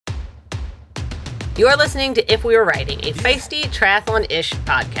You're listening to If We Were Writing, a feisty triathlon-ish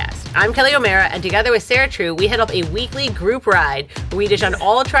podcast. I'm Kelly O'Mara, and together with Sarah True, we head up a weekly group ride where we dish on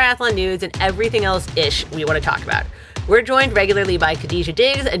all triathlon news and everything else-ish we want to talk about. We're joined regularly by Khadijah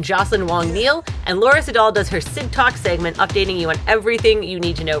Diggs and Jocelyn Wong-Neal, and Laura Siddall does her Sid Talk segment updating you on everything you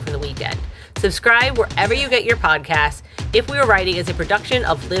need to know from the weekend. Subscribe wherever you get your podcasts. If We Were Writing is a production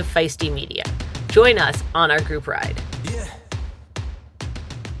of Live Feisty Media. Join us on our group ride.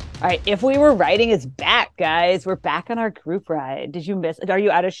 All right, If We Were Writing is back, guys. We're back on our group ride. Did you miss? Are you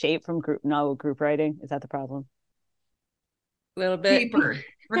out of shape from group writing? Is that the problem? A little bit. Tapered,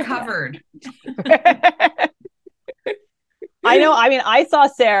 recovered. I know. I mean, I saw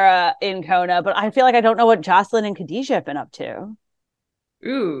Sarah in Kona, but I feel like I don't know what Jocelyn and Khadijah have been up to.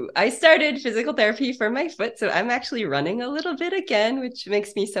 Ooh, I started physical therapy for my foot, so I'm actually running a little bit again, which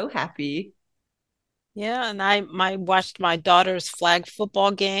makes me so happy. Yeah, and I watched my daughter's flag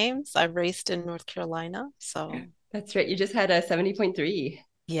football games. I raced in North Carolina, so That's right. You just had a 70.3.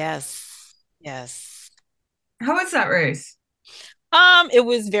 yes. How was that race? It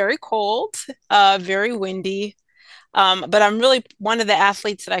was very cold, very windy. But I'm really one of the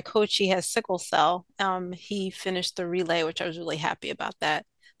athletes that I coach. He has sickle cell. He finished the relay, which I was really happy about that.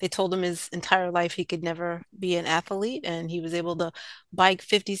 They told him his entire life he could never be an athlete, and he was able to bike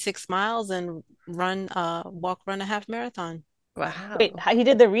 56 miles and run a half marathon. Wow. Wait, he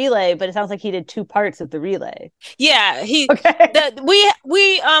did the relay, but it sounds like he did two parts of the relay. Yeah, Okay.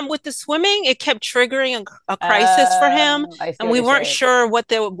 we with the swimming, it kept triggering a crisis for him, I see and what we you're weren't saying. sure what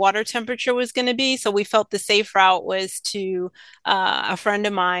the water temperature was going to be. So we felt the safe route was to a friend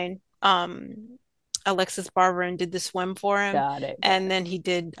of mine, Alexis Barber, and did the swim for him. Got it. And then he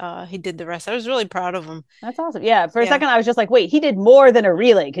did the rest. I was really proud of him. That's awesome. Yeah. For a second, I was just like, wait, he did more than a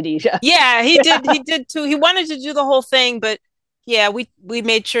relay, Khadijah. Yeah, he did too. He wanted to do the whole thing, but yeah, we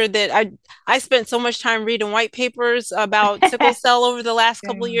made sure that I spent so much time reading white papers about sickle cell over the last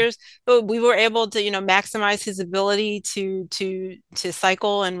couple of years, but we were able to, maximize his ability to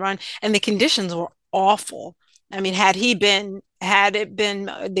cycle and run, and the conditions were awful. I mean, had it been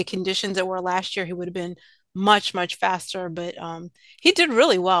the conditions that were last year, he would have been much, much faster, but he did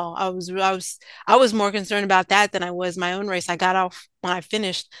really well. I was more concerned about that than I was my own race. I got off when I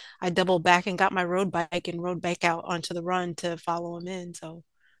finished. I doubled back and got my road bike and rode back out onto the run to follow him in. So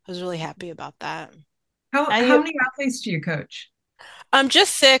I was really happy about that. How many athletes do you coach?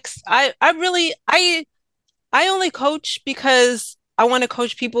 Just 6. I only coach because I want to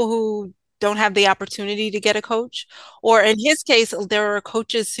coach people who don't have the opportunity to get a coach, or in his case, there are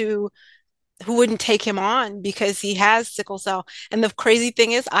coaches who wouldn't take him on because he has sickle cell. And the crazy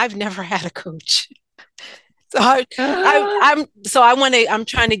thing is, I've never had a coach. So I'm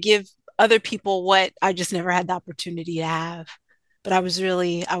trying to give other people what I just never had the opportunity to have. But I was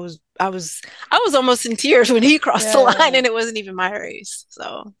almost in tears when he crossed the line, and it wasn't even my race.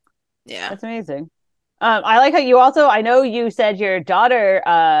 So yeah. That's amazing. I like how you also, I know you said your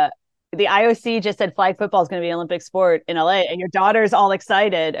daughter, the IOC just said flag football is going to be an Olympic sport in LA, and your daughter's all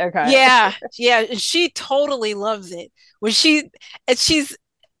excited. Okay. Yeah. She totally loves it. It's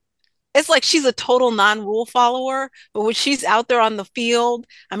like she's a total non-rule follower, but when she's out there on the field,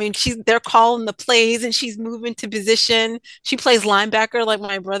 I mean, they're calling the plays and she's moving to position. She plays linebacker like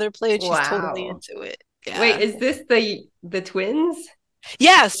my brother played. She's totally into it. Yeah. Wait, is this the twins?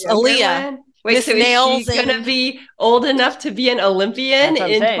 Yes, Aaliyah. Wait, so is she gonna be old enough to be an Olympian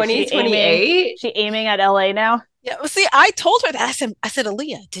in 2028? She aiming at LA now? Yeah, well, see, I told her that. I said,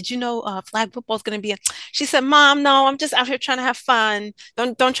 Aaliyah, did you know flag football is going to be? She said, Mom, no, I'm just out here trying to have fun.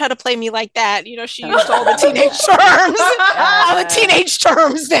 Don't try to play me like that. She used all the teenage terms, all the teenage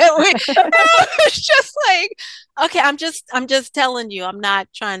terms that we. It's just like, okay, I'm just telling you. I'm not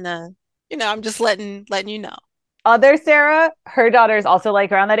trying to, I'm just letting you know. Other Sarah, her daughter is also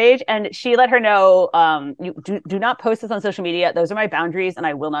like around that age, and she let her know, you do not post this on social media. Those are my boundaries, and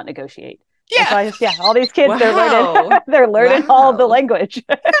I will not negotiate. Yeah. So all these kids, they're learning all of the language.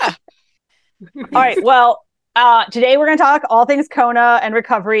 Yeah. All right. Well, today we're going to talk all things Kona and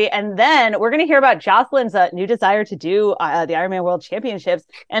recovery, and then we're going to hear about Jocelyn's new desire to do the Ironman World Championships,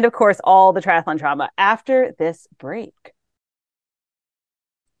 and of course, all the triathlon drama after this break.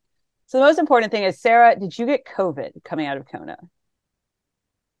 So the most important thing is, Sarah, did you get COVID coming out of Kona?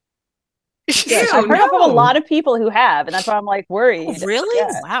 Yes, I've heard from a lot of people who have, and that's why I'm like worried. Oh, really?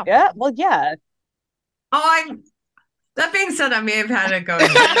 Yeah. Wow. Yeah. Well, yeah. Oh, that being said, I may have had it going.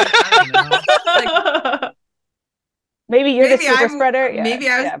 I don't know. Maybe you're the super spreader. Yeah. Maybe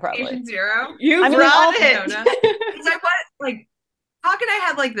I was probably. patient zero. You brought it. Because I went how can I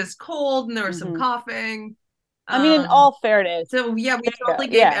have this cold and there was some coughing? I mean, in all fairness. So yeah, we totally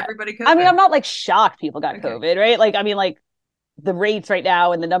gave Yeah. everybody COVID. I mean, I'm not like shocked people got Okay. COVID, right? Like, I mean, like the rates right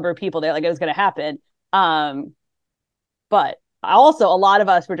now and the number of people there, like it was going to happen. But also a lot of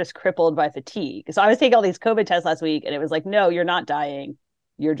us were just crippled by fatigue. So I was taking all these COVID tests last week and it was like, no, you're not dying.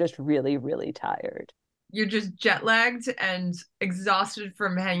 You're just really, really tired. You're just jet lagged and exhausted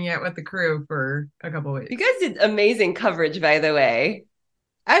from hanging out with the crew for a couple weeks. You guys did amazing coverage, by the way.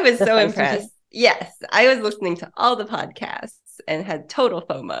 I was The so feisty impressed. team? Yes, I was listening to all the podcasts and had total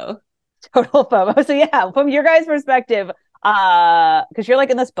FOMO. Total FOMO. So yeah, from your guys' perspective, because you're like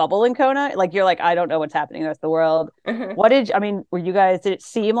in this bubble in Kona, like you're like, I don't know what's happening in the rest of the world. I mean, were you guys, did it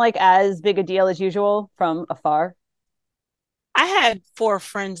seem like as big a deal as usual from afar? I had 4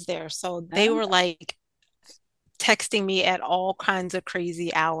 friends there, so they were like texting me at all kinds of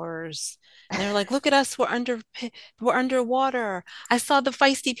crazy hours. And they're like, "Look at us, we're underwater. I saw the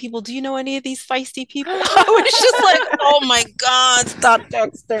feisty people. Do you know any of these feisty people?" I was just like, "Oh my God, stop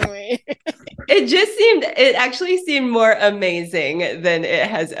texting me." It actually seemed more amazing than it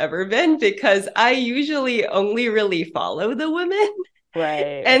has ever been because I usually only really follow the women.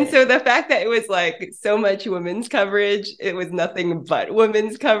 Right. And so the fact that it was like so much women's coverage, it was nothing but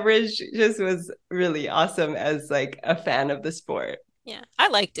women's coverage, just was really awesome as like a fan of the sport. Yeah, I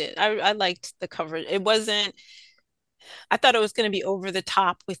liked it. I liked the coverage. It wasn't, I thought it was going to be over the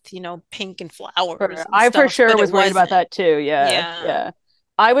top with, pink and flowers and I for stuff, sure but was it worried about wasn't. that too. Yeah.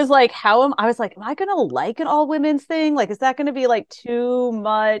 I was like, am I gonna like an all women's thing? Like, is that gonna be like too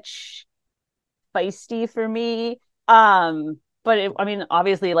much feisty for me? But I mean,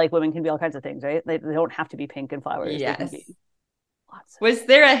 obviously, like women can be all kinds of things, right? They don't have to be pink and flowers. They can Yes. be lots of Was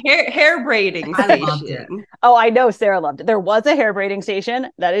there a hair braiding I loved it. station? Oh, I know Sarah loved it. There was a hair braiding station.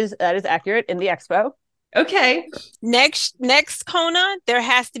 That is accurate in the expo. Okay. Next Kona, there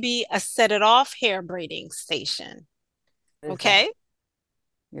has to be a set it off hair braiding station. Okay.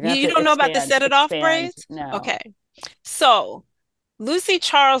 You don't know about the set it off braids? No. Okay. So Lucy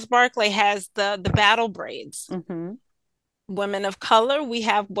Charles Barclay has the battle braids. Mm-hmm. Women of color, we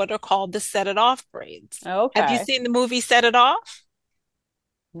have what are called the set it off braids. Okay. Have you seen the movie Set It Off?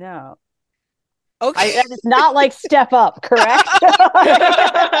 No. Okay. That is not like Step Up, correct? No,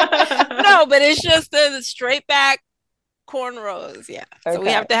 but it's just the straight back cornrows. Yeah. So we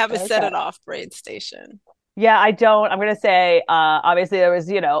have to have a set it off braid station. Yeah, I'm gonna say obviously there's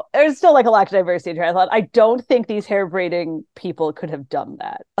still like a lack of diversity in triathlon. I don't think these hair braiding people could have done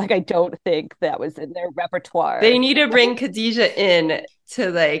that. Like I don't think that was in their repertoire. They need to bring Khadijah in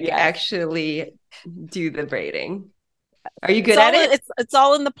to actually do the braiding. Are you good at it? It's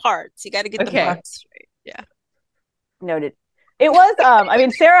all in the parts. You got to get the parts straight. Yeah. Noted. It was, I mean,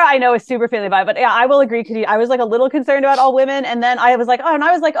 Sarah, I know is super family vibe, but yeah, I will agree. I was like a little concerned about all women. And then I was like,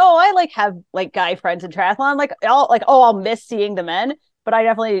 I like have like guy friends in triathlon. I'll miss seeing the men, but I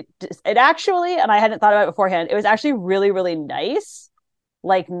definitely, and I hadn't thought about it beforehand. It was actually really, really nice.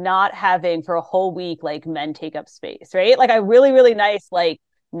 Like not having for a whole week, like men take up space, right? Like I really, really nice, like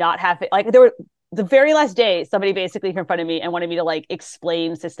not having, like there were, the very last day, somebody basically confronted me and wanted me to like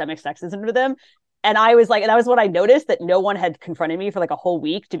explain systemic sexism to them. And I was like, and that was what I noticed, that no one had confronted me for like a whole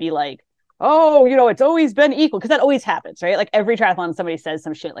week to be like, oh, it's always been equal. Because that always happens, right? Like every triathlon, somebody says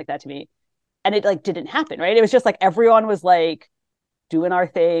some shit like that to me. And it like didn't happen, right? It was just like everyone was like doing our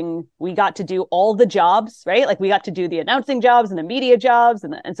thing. We got to do all the jobs, right? Like we got to do the announcing jobs and the media jobs.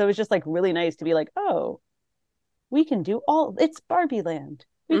 And so it was just like really nice to be like, oh, we can do it's Barbie land.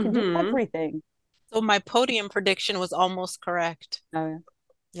 We can do everything. So my podium prediction was almost correct. Oh, yeah.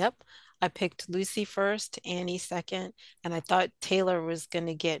 Yep. I picked Lucy first, Annie second, and I thought Taylor was going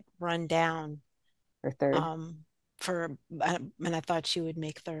to get run down for third. And I thought she would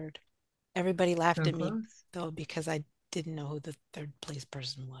make third. Everybody laughed at me though because I didn't know who the third place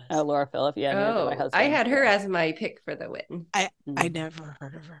person was. Oh, Laura Phillip. Yeah. My husband. I had her as my pick for the win. I never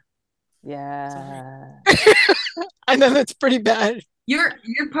heard of her. Yeah. I know that's pretty bad. Your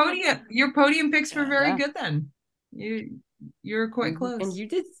podium picks were very good then. You're quite close. And you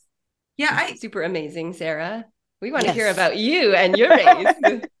did super amazing, Sarah. We want to hear about you and your race.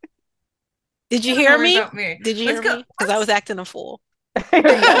 Did you hear me? Did you hear me? Because I was acting a fool.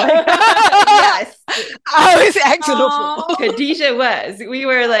 Yes. I was acting a fool. Khadijah was. We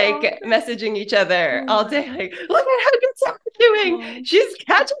were like messaging each other all day, like, look at how good Sarah's doing. She's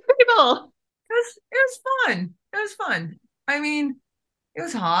catching people. It was fun. It was fun. I mean, it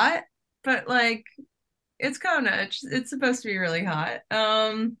was hot, but like it's Kona. It's supposed to be really hot.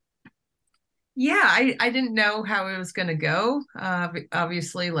 Yeah, I didn't know how it was going to go.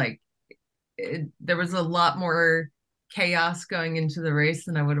 Obviously, like there was a lot more chaos going into the race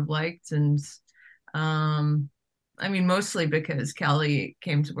than I would have liked, and I mean, mostly because Kelly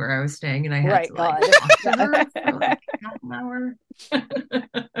came to where I was staying and I had Right, to like God. talk to her for like half an hour.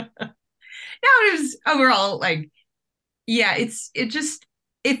 No, it was overall like, yeah,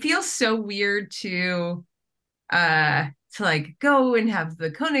 it feels so weird to like go and have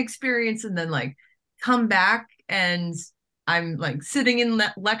the Kona experience and then like come back and I'm like sitting in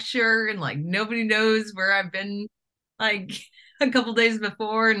that lecture and like nobody knows where I've been like a couple days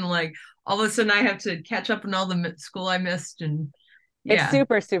before and like all of a sudden I have to catch up on all the school I missed and It's yeah.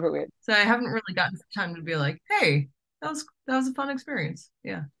 super, super weird. So I haven't really gotten time to be like, hey, that was a fun experience.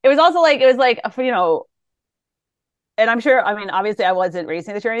 Yeah. It was also like, you know, and I'm sure, I mean, obviously I wasn't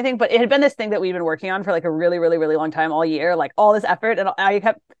racing this year or anything, but it had been this thing that we've been working on for like a really, really, really long time all year, like all this effort. And I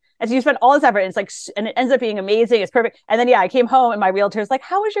kept, and so you spend all this effort and it's like, and it ends up being amazing. It's perfect. And then, yeah, I came home and my realtor's like,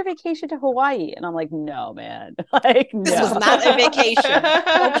 how was your vacation to Hawaii? And I'm like, no, man, like, This no. was not a vacation.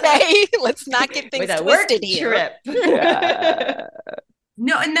 Okay. Let's not get things With a work twisted here. trip. Yeah.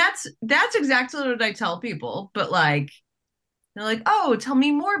 No, and that's exactly what I tell people, but like they're like, "Oh, tell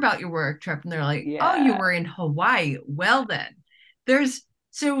me more about your work trip." And they're like, "Oh, you Yeah. were in Hawaii." Well then. There's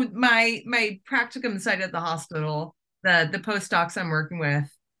so my practicum site at the hospital, the postdocs I'm working with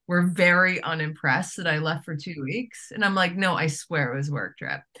were very unimpressed that I left for 2 weeks. And I'm like, "No, I swear it was work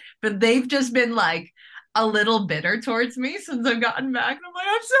trip." But they've just been like a little bitter towards me since I've gotten back. And I'm like,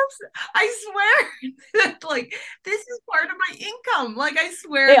 I swear that like this is part of my income. Like I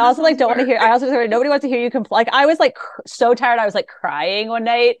swear. They this also like was don't want to work. hear. I also nobody wants to hear you complain. Like I was like so tired. I was like crying one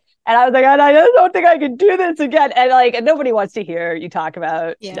night, and I was like, I just don't think I can do this again. And like, and nobody wants to hear you talk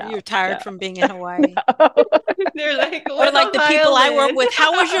about. Yeah, no, you're tired no. from being in Hawaii. They're like, Or what like a the people I work violin. with,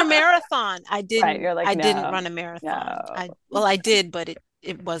 how was your marathon? I didn't Right, you're like, I didn't no, run a marathon. no. Well, I did, but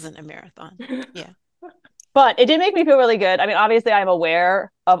it wasn't a marathon. Yeah. But it did make me feel really good. I mean, obviously, I'm aware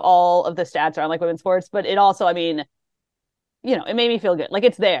of all of the stats around like women's sports, but it also, I mean, you know, it made me feel good. Like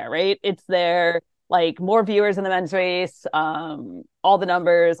it's there, right? It's there. Like more viewers in the men's race, all the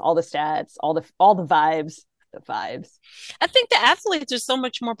numbers, all the stats, all the vibes, the vibes. I think the athletes are so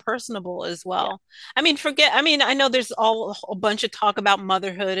much more personable as well. I mean, I know there's all a bunch of talk about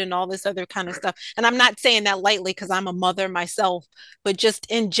motherhood and all this other kind of stuff. And I'm not saying that lightly because I'm a mother myself, but just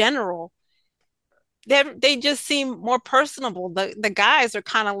in general, they just seem more personable. The guys are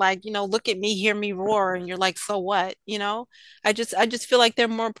kind of like, you know, look at me, hear me roar, and you're like, so what? You know, I just feel like they're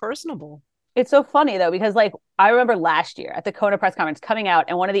more personable. It's so funny though, because like I remember last year at the Kona press conference coming out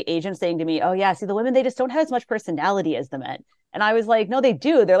and one of the agents saying to me, oh yeah, see the women, they just don't have as much personality as the men. And I was like, no, they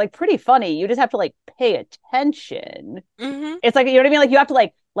do. They're like pretty funny. You just have to like pay attention. Mm-hmm. It's like, you know what I mean? Like you have to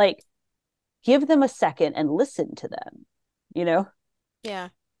like give them a second and listen to them, you know? Yeah.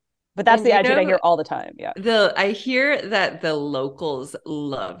 But that's And the you attitude I know, hear all the time. Yeah. I hear that the locals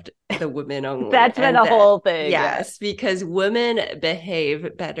loved the women only. That's been and a that- whole thing. Yes, because women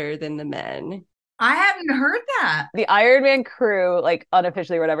behave better than the men. I hadn't heard that. The Ironman crew, like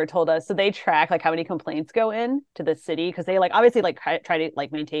unofficially or whatever, told us. So they track like how many complaints go in to the city because they like obviously like try to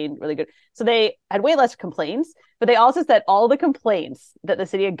like maintain really good. So they had way less complaints, but they also said all the complaints that the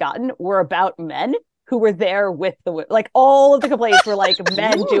city had gotten were about men who were there with the like all of the complaints were like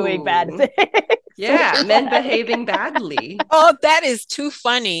men doing bad Ooh. things. Yeah, men behaving badly. Oh, that is too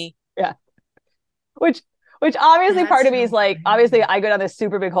funny. Which obviously That's part of me so is like, funny. obviously I go down this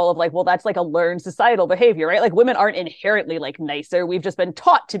super big hole of like, well, that's like a learned societal behavior, right? Like women aren't inherently like nicer. We've just been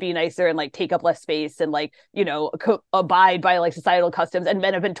taught to be nicer and like take up less space and like, you know, abide by like societal customs. And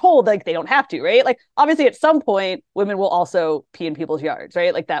men have been told like they don't have to, right? Like obviously at some point, women will also pee in people's yards,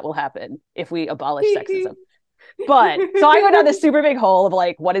 right? Like that will happen if we abolish sexism. But so I go down this super big hole of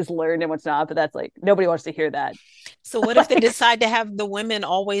like what is learned and what's not, but that's like nobody wants to hear that. So what if they decide to have the women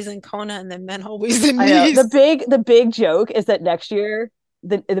always in Kona and the men always in I know. Nice? The big joke is that next year,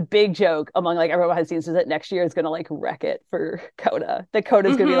 the big joke among like everyone behind the scenes is that next year is gonna like wreck it for Kona. That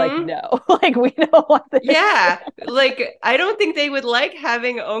Kona's gonna be like, Mhm. no, like we don't want this. Yeah, like I don't think they would like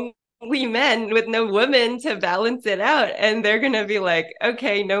having only men with no women to balance it out, and they're gonna be like,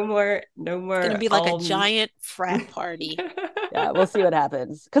 okay, no more. It's gonna be like a all- giant frat party. Yeah, we'll see what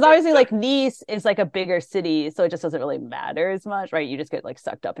happens. Because obviously, like Nice is like a bigger city, so it just doesn't really matter as much, right? You just get like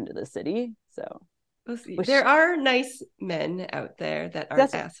sucked up into the city. So We'll see. Which- There are nice men out there that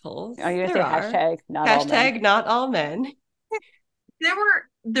aren't That's- assholes. are you gonna There say are. hashtag not all men? Hashtag not all men.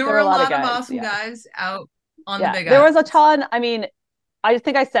 There were a lot of guys, awesome yeah. guys out on Yeah, the big there was a islands. ton. I mean, I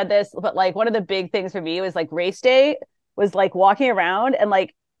think I said this, but like one of the big things for me was like race day was like walking around and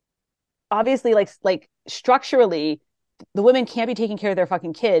like obviously like structurally the women can't be taking care of their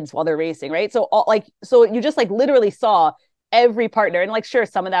fucking kids while they're racing, right? So all like so you just like literally saw every partner, and like sure,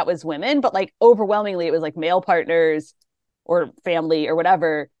 some of that was women, but like overwhelmingly it was like male partners or family or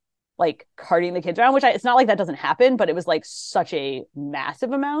whatever, like carting the kids around, which it's not like that doesn't happen, but it was like such a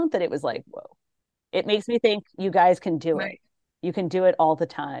massive amount that it was like, whoa. It makes me think you guys can do it. You can do it all the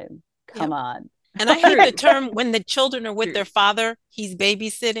time. Come on. And I hate the term when the children are with their father, he's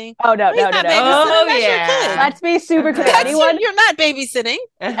babysitting. Oh, no. Yeah. Let's be super clear. You're not babysitting.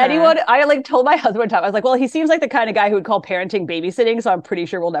 Anyone, I like told my husband one time, I was like, well, he seems like the kind of guy who would call parenting babysitting, so I'm pretty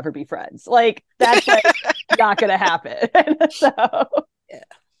sure we'll never be friends. Like, that's like not going to happen. So,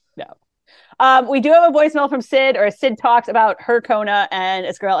 no. We do have a voicemail from Sid, or Sid talks about her Kona and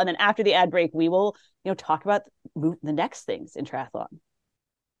Esquirrel, and then after the ad break, we will, talk about the next things in triathlon.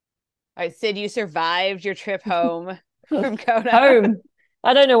 All right, Sid, you survived your trip home from Kona. Home.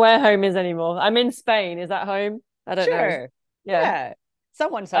 I don't know where home is anymore. I'm in Spain. Is that home? I don't know. Sure. Yeah.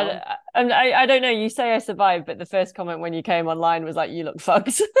 Someone's home. I don't know. You say I survived, but the first comment when you came online was like, you look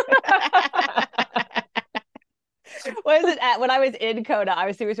fucked. What is it? When I was in Kona, I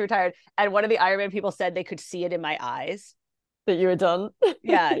was super tired, and one of the Ironman people said they could see it in my eyes. That you were done.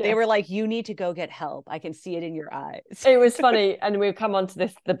 Yeah, they were like, you need to go get help. I can see it in your eyes. It was funny, and we'll come on to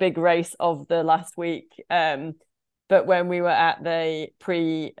the big race of the last week. But when we were at the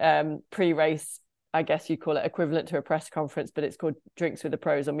pre-race, I guess you call it equivalent to a press conference, but it's called Drinks with the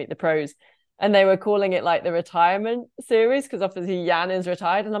Pros or Meet the Pros. And they were calling it like the retirement series because obviously Jan is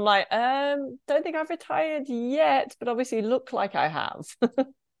retired. And I'm like, don't think I've retired yet, but obviously look like I have.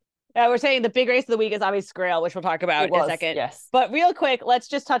 We're saying the big race of the week is obviously Grail, which we'll talk about in a second. Yes. But real quick, let's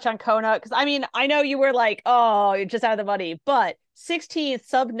just touch on Kona. Because I mean, I know you were like, oh, you're just out of the money. But 16th,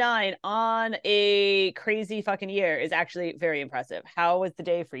 sub 9 on a crazy fucking year is actually very impressive. How was the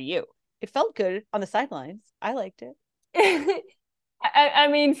day for you? It felt good on the sidelines. I liked it. I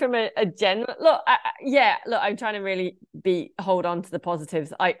mean, from a general look, I'm trying to really hold on to the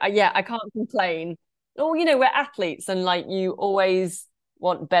positives. I can't complain. Oh, we're athletes, and like you always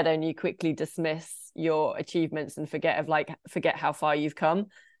want better, and you quickly dismiss your achievements and forget how far you've come.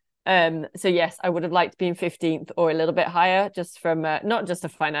 So yes, I would have liked to be in 15th or a little bit higher, just from not just a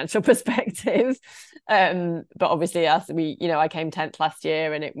financial perspective, but obviously I came 10th last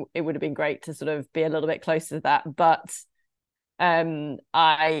year, and it would have been great to sort of be a little bit closer to that, but.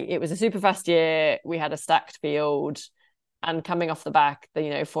 It was a super fast year. We had a stacked field, and coming off the back,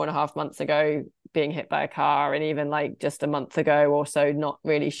 4.5 months ago, being hit by a car, and even like just a month ago or so, not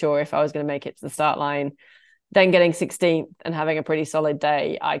really sure if I was going to make it to the start line, then getting 16th and having a pretty solid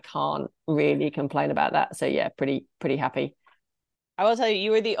day, I can't really complain about that. So yeah, pretty happy. I will tell you, you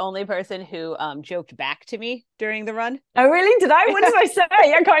were the only person who joked back to me during the run. Oh, really? Did I? What did I say?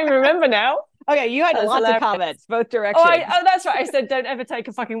 I can't even remember now. Okay, you had lots of comments, both directions. Oh, that's right. I said, don't ever take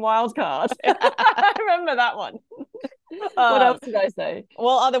a fucking wild card. I remember that one. What else did I say?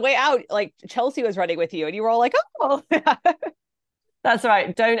 Well, on the way out, like Chelsea was running with you, and you were all like, oh. That's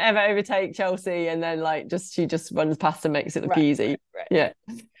right. Don't ever overtake Chelsea, and then she just runs past and makes it look easy. Right. Yeah.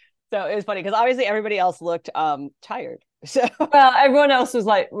 So it was funny because obviously everybody else looked tired. So well, everyone else was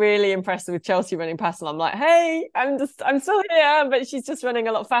like really impressed with Chelsea running past, and I'm like, hey, I'm still here, but she's just running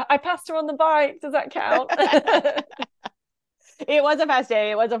a lot fast. I passed her on the bike. Does that count? It was a fast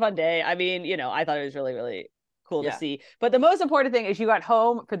day. It was a fun day. I mean, I thought it was really, really cool to see. But the most important thing is you got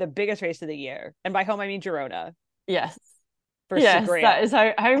home for the biggest race of the year, and by home I mean Girona. Yes. Yes, that is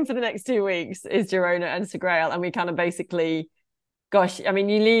home for the next 2 weeks is Girona and Segrail, and we kind of basically. Gosh, I mean,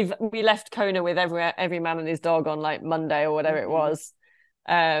 we left Kona with every man and his dog on like Monday or whatever it was.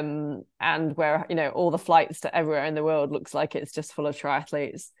 And where, all the flights to everywhere in the world looks like it's just full of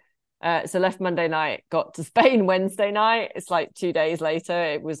triathletes. So left Monday night, got to Spain Wednesday night. It's like 2 days later.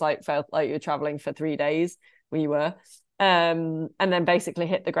 It was felt like you were traveling for 3 days. We were. And then basically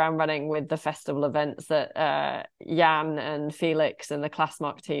hit the ground running with the festival events that Jan and Felix and the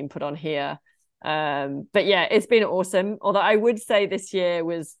Classmark team put on here. But yeah, it's been awesome. Although I would say this year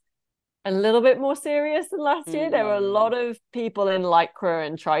was a little bit more serious than last year. There were a lot of people in lycra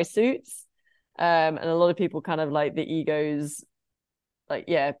and tri-suits, and a lot of people kind of like the egos,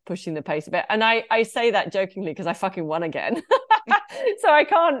 pushing the pace a bit. And I say that jokingly because I fucking won again, so I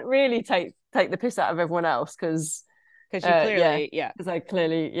can't really take the piss out of everyone else because you clearly, because I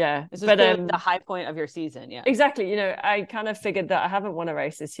clearly, this is the high point of your season, exactly. I kind of figured that I haven't won a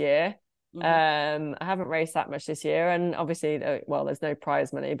race this year. I haven't raced that much this year, and obviously there's no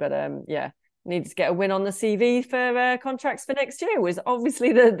prize money, but needed to get a win on the CV for contracts for next year was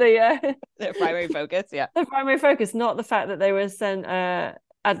obviously the primary focus. The primary focus, not the fact that they were sent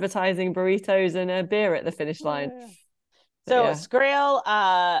advertising burritos and a beer at the finish line. So Squirrel,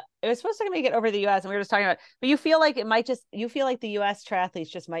 it was supposed to make it over the US, and we were just talking about, but you feel like you feel like the US triathletes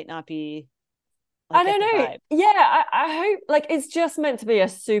just might not be, I don't know. Yeah, I hope, like, it's just meant to be a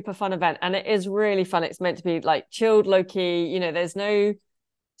super fun event, and it is really fun. It's meant to be like chilled, low key. You know, there's no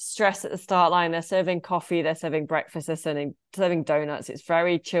stress at the start line. They're serving coffee, they're serving breakfast, they're serving donuts. It's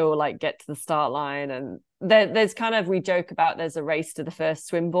very chill, like get to the start line. And there's kind of, we joke about, there's a race to the first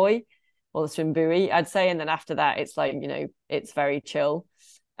swim buoy or the swim buoy, I'd say. And then after that, it's like, you know, it's very chill.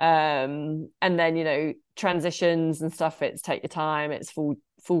 And then, you know, transitions and stuff, it's take your time, it's full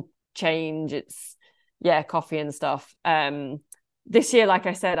change, it's coffee and stuff. This year, like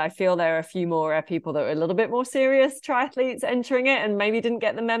I said, I feel there are a few more people that are a little bit more serious triathletes entering it and maybe didn't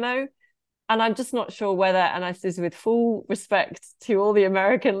get the memo. And I'm just not sure whether, and this is with full respect to all the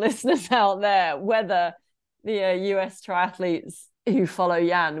American listeners out there, whether the US triathletes who follow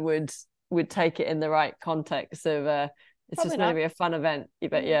Jan would take it in the right context of it's probably just going to be a fun event.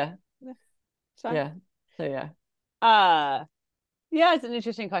 But yeah. So yeah. Yeah, it's an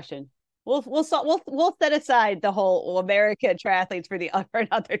interesting question. We'll set aside the whole American triathletes for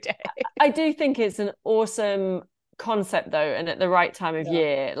another day. I do think it's an awesome concept though, and at the right time of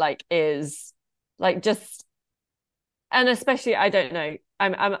year, like, is like, just, and especially, I don't know,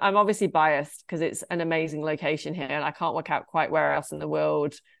 I'm obviously biased because it's an amazing location here, and I can't work out quite where else in the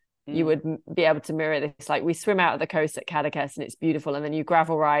world you would be able to mirror this. Like, we swim out of the coast at Cadaqués and it's beautiful, and then you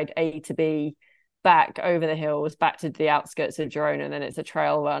gravel ride A to B, back over the hills, back to the outskirts of Girona, and then it's a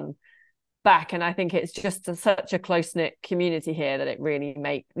trail run back. And I think it's just such a close-knit community here that it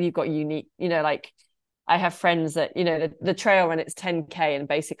really you've got unique, you know, like, I have friends that, you know, the trail run, it's 10K, and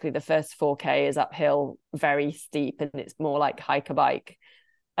basically the first 4K is uphill, very steep, and it's more like hike a bike.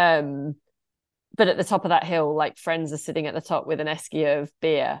 But at the top of that hill, like, friends are sitting at the top with an esky of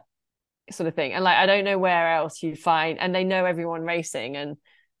beer, sort of thing. And like, I don't know where else you find, and they know everyone racing, and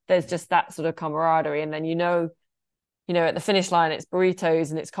there's just that sort of camaraderie. And then, you know, at the finish line, it's burritos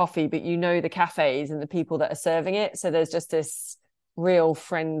and it's coffee, but you know the cafes and the people that are serving it. So there's just this real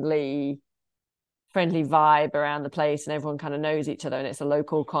friendly vibe around the place, and everyone kind of knows each other, and it's a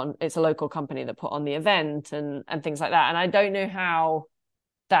local company that put on the event and things like that. And I don't know how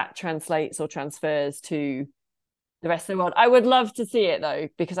that translates or transfers to the rest of the world. I would love to see it though,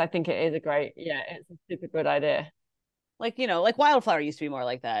 because I think it is it's a super good idea. Like, you know, like Wildflower used to be more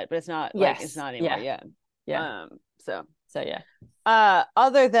like that, but it's not. Yes. Like, it's not anymore. Yeah. So yeah.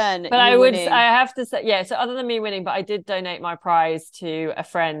 Other than, but I have to say, so other than me winning, but I did donate my prize to a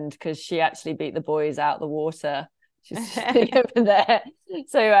friend because she actually beat the boys out the water. She's over there.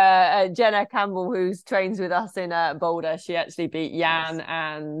 So Jenna Campbell, who trains with us in Boulder, she actually beat Jan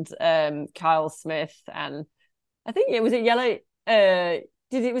and Kyle Smith, and I think was it Yellow?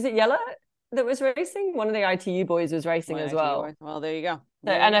 Was it Yellow that was racing? One of the ITU boys was racing as well. Well, there you go.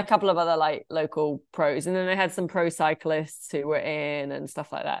 And a couple of other like local pros, and then they had some pro cyclists who were in and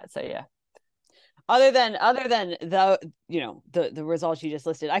stuff like that. So yeah. Other than the, you know, the results you just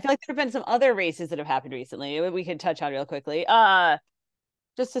listed, I feel like there have been some other races that have happened recently we could touch on real quickly.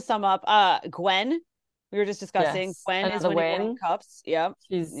 Just to sum up, Gwen, we were just discussing. Yes. Gwen is winning World Cups. Yeah,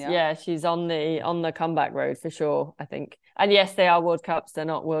 she's on the comeback road for sure, I think. And yes, they are World Cups. They're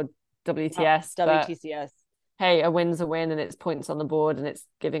not World WTS. WTCS. Hey, a win's a win, and it's points on the board, and it's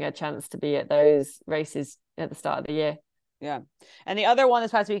giving a chance to be at those races at the start of the year. Yeah. And the other one this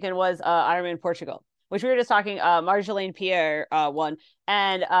past weekend was Ironman Portugal, which we were just talking, Marjolaine Pierre won.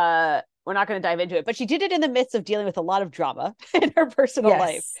 And we're not going to dive into it, but she did it in the midst of dealing with a lot of drama in her personal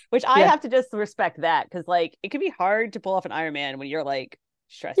life, which I have to just respect that, because like, it can be hard to pull off an Ironman when you're like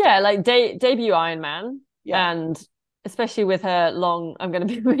stressed out. Like debut Ironman. Yeah. And especially with her long, I'm going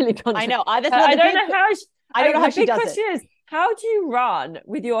to be really conscious. I know. I don't know how she does it. The question is, how do you run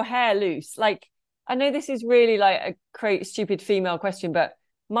with your hair loose? Like, I know this is really like a stupid female question, but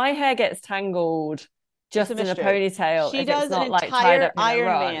my hair gets tangled just in a ponytail. She does an entire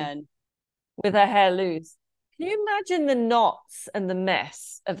Ironman with her hair loose. Can you imagine the knots and the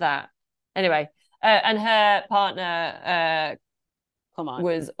mess of that? Anyway, and her partner Clement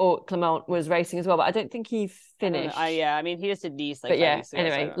was racing as well, but I don't think he finished. I mean, he just did these. Like, but yeah,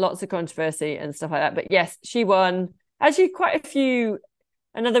 anyway, lots of controversy and stuff like that. But yes, she won. Actually, quite a few.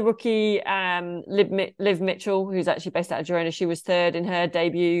 Another rookie, Liv Mitchell, who's actually based out of Girona, she was third in her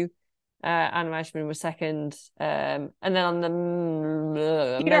debut. Anna Meischmann was second. And then on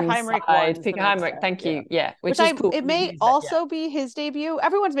the Peter Heimrich, thank you. Yeah, which is cool. It may also be his debut.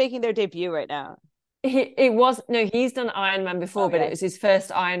 Everyone's making their debut right now. He's done Ironman before, but it was his first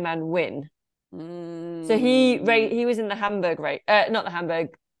Ironman win. So he was in the Hamburg race, not the Hamburg.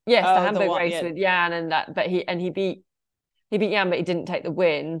 Yes, the Hamburg race with Jan and that. But he beat Jan, but he didn't take the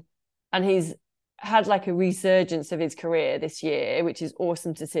win. and he's had like a resurgence of his career this year, which is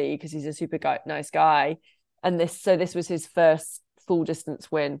awesome to see because he's a super nice guy. And this was his first full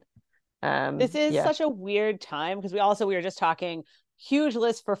distance win. This is such a weird time because we were just talking huge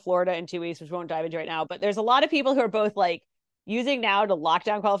list for Florida in 2 weeks, which we won't dive into right now. But there's a lot of people who are both like using now to lock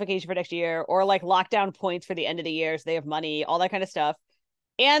down qualification for next year or like lock down points for the end of the year so they have money, all that kind of stuff.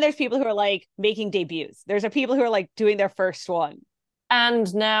 And there's people who are like making debuts. There's people who are like doing their first one.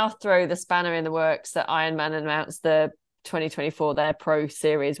 And now throw the spanner in the works that Ironman announced the 2024, their pro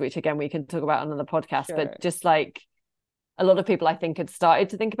series, which again, we can talk about on another podcast, Sure. But just like a lot of people, I think, had started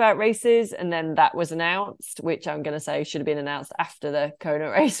to think about races and then that was announced, which I'm going to say should have been announced after the Kona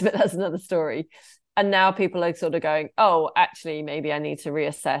race, but that's another story. And now people are sort of going, oh, actually, maybe I need to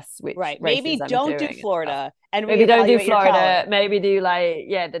reassess which Maybe don't do Florida and maybe don't do Florida. Maybe do like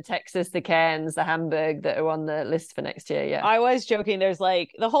the Texas, the Cairns, the Hamburg that are on the list for next year. Yeah, I was joking. There's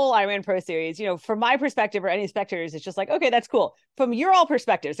like the whole Ironman Pro Series. You know, from my perspective or any spectators, it's just like, okay, that's cool. From your all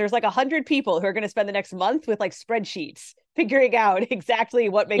perspectives, there's like 100 people who are going to spend the next month with like spreadsheets figuring out exactly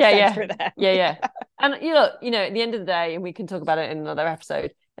what makes sense for them. Yeah. And at the end of the day, and we can talk about it in another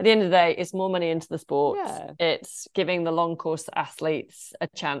episode. At the end of the day, it's more money into the sport. Yeah. It's giving the long course athletes a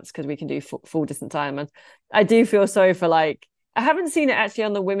chance because we can do full distance Ironman. I do feel sorry for I haven't seen it actually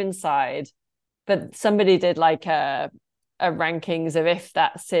on the women's side, but somebody did like a rankings of if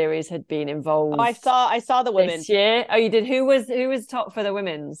that series had been involved. Oh, I saw the women this year. Oh, you did. Who was top for the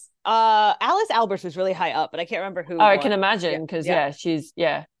women's? Alice Albers was really high up, but I can't remember who. Oh, I can imagine because she's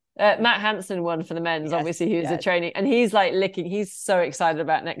Matt Hansen won for the men's. Yes, obviously he was a training and he's like he's so excited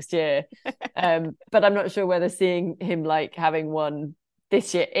about next year. But I'm not sure whether seeing him like having won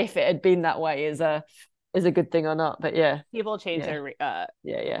this year, if it had been that way, is a good thing or not. But people change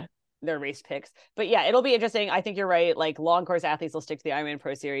their race picks. But it'll be interesting. I think you're right. Like long course athletes will stick to the Ironman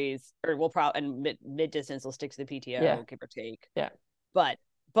Pro Series, or will probably, and mid distance will stick to the PTO, give or take. Yeah.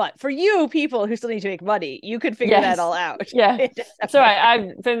 But for you people who still need to make money, you could figure that all out. Yeah. It's all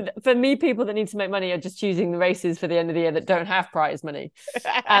right. For me, people that need to make money are just choosing the races for the end of the year that don't have prize money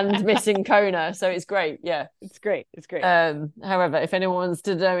and missing Kona. So it's great. Yeah. It's great. However, if anyone wants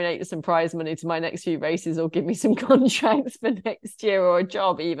to donate some prize money to my next few races or give me some contracts for next year or a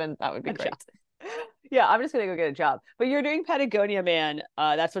job even, that would be great. Yeah, I'm just gonna go get a job. But you're doing Patagonia, man.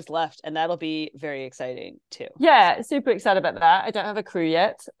 That's what's left, and that'll be very exciting too. Yeah, super excited about that. I don't have a crew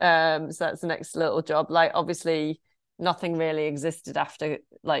yet, so that's the next little job. Like, obviously, nothing really existed after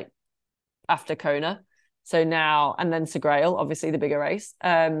Kona. So now, and then Segrail, obviously the bigger race.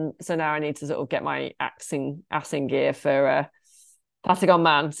 So now I need to sort of get my ass in gear for Patagon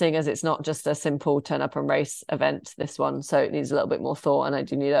Man, seeing as it's not just a simple turn up and race event, this one. So it needs a little bit more thought, and I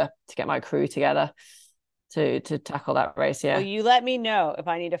do need to get my crew together to tackle that race. Yeah. Well, you let me know if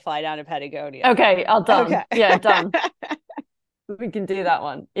I need to fly down to Patagonia. Okay, I'll done. Okay. Yeah, done. We can do that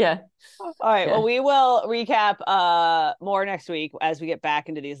one. Yeah. All right. Yeah. Well, we will recap more next week as we get back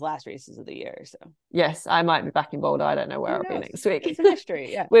into these last races of the year. So yes, I might be back in Boulder. I don't know where I'll be next week. It's a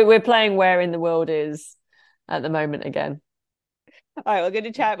mystery. Yeah. We're playing Where in the World Is at the moment again. All right. Well, good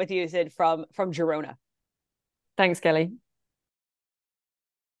to chat with you, Sid, from Girona. Thanks, Kelly.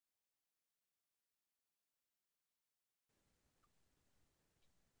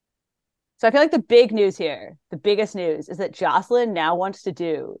 So I feel like the big news here, the biggest news, is that Jocelyn now wants to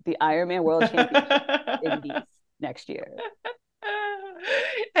do the Ironman World Championship in Nice next year.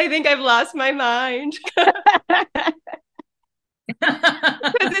 I think I've lost my mind. Because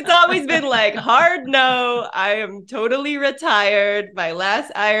it's always been like, hard no, I am totally retired. My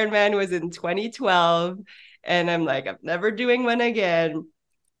last Ironman was in 2012. And I'm like, I'm never doing one again.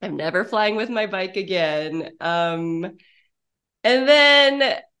 I'm never flying with my bike again. And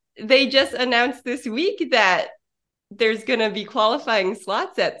then they just announced this week that there's going to be qualifying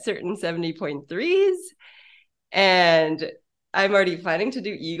slots at certain 70.3s. And I'm already planning to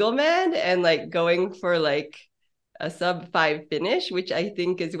do Eagleman and like going for like a sub-5 finish, which I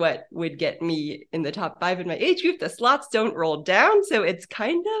think is what would get me in the top 5 in my age group. The slots don't roll down. So it's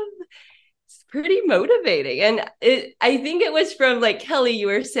pretty motivating. And I think it was from like Kelly, you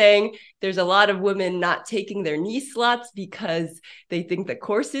were saying there's a lot of women not taking their knee slots because they think the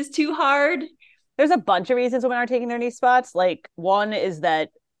course is too hard. There's a bunch of reasons women aren't taking their knee spots. Like one is that,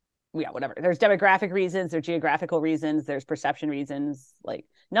 whatever. There's demographic reasons, there's geographical reasons, there's perception reasons. Like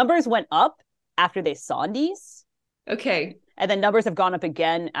numbers went up after they saw knees. Okay. And then numbers have gone up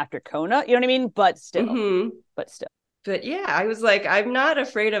again after Kona. You know what I mean? But still. But yeah, I was like, I'm not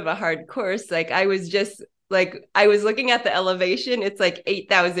afraid of a hard course. Like I was looking at the elevation. It's like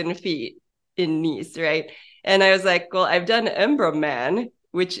 8,000 feet in Nice, right? And I was like, well, I've done Embrun Man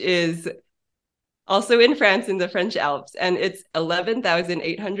which is also in France in the French Alps, and it's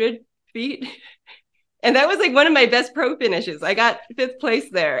 11,800 feet. And that was like one of my best pro finishes. I got 5th place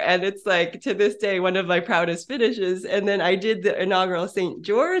there. And it's like, to this day, one of my proudest finishes. And then I did the inaugural St.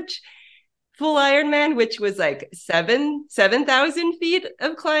 George full Ironman, which was like 7,000 feet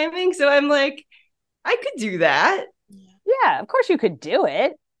of climbing. So I'm like, I could do that. Yeah, of course you could do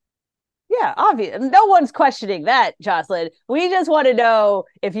it. Yeah, obvious. No one's questioning that, Jocelyn. We just want to know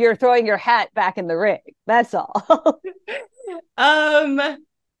if you're throwing your hat back in the ring. That's all. I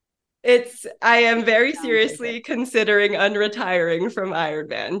am very seriously considering unretiring from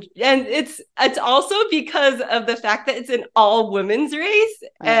Ironman. And it's also because of the fact that it's an all women's race.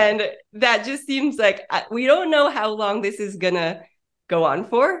 And that just seems like we don't know how long this is gonna go on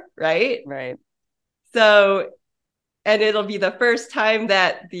for, right? Right. So, and it'll be the first time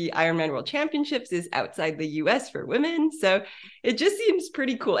that the Ironman World Championships is outside the US for women. So it just seems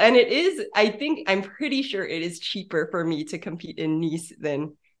pretty cool. And it is, I'm pretty sure it is cheaper for me to compete in Nice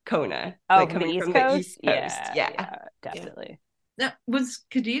than Kona. Oh, like coming from the East Coast. Yeah, definitely. Now, was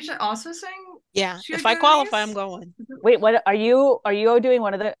Khadijah also saying? Yeah, if I qualify, I'm going. Wait, what are you doing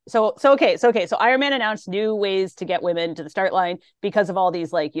one of the so Ironman announced new ways to get women to the start line because of all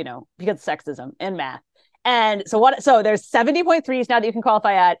these, like, you know, because of sexism and math. And so there's 70.3s now that you can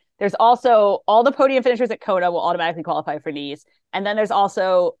qualify at. There's also all the podium finishers at Kona will automatically qualify for Nice. And then there's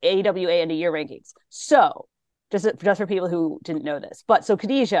also AWA end of year rankings. So just for people who didn't know this. But so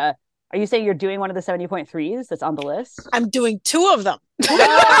Khadijah, are you saying you're doing one of the 70.3s that's on the list? I'm doing 2 of them.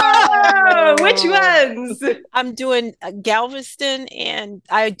 Oh, which ones? I'm doing Galveston, and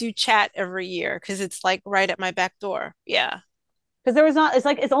I do chat every year because it's like right at my back door. Yeah. Because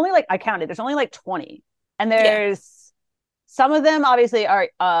it's only like, I counted, there's only like 20. And there's some of them obviously are,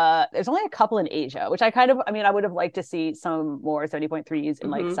 there's only a couple in Asia, which I would have liked to see some more 70.3s in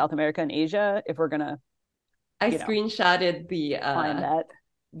like South America and Asia if we're going to. I screenshotted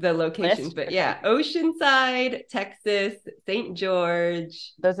the locations, list? But yeah, Oceanside, Texas, St.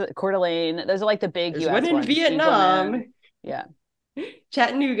 George. Those are Coeur d'Alene. Those are like the big There's US one in ones. Vietnam. Yeah.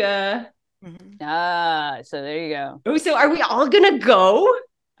 Chattanooga. So there you go. Oh, so are we all gonna go?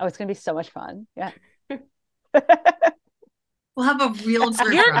 Oh, it's gonna be so much fun. Yeah. We'll have a real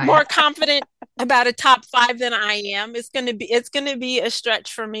group You're ride. more confident about a top 5 than I am. It's gonna be a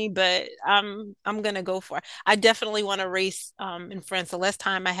stretch for me, but I'm gonna go for it. I definitely want to race in France. The last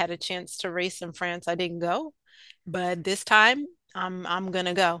time I had a chance to race in France, I didn't go, but this time I'm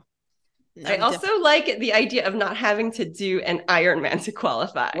gonna go. I also like the idea of not having to do an Ironman to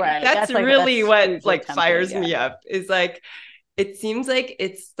qualify. Right. That's really what like fires me up. Is like, it seems like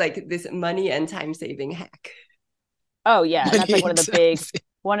it's like this money and time saving hack. Oh yeah, that's like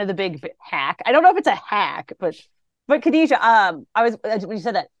one of the big hack. I don't know if it's a hack, but Khadijah, when you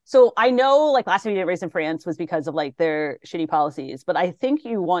said that, so I know like last time you didn't race in France was because of like their shitty policies, but I think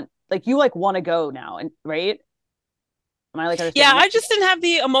you want to go now, and right? Am I like understanding? Yeah, I just didn't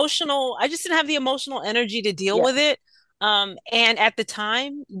have the emotional energy to deal with it. And at the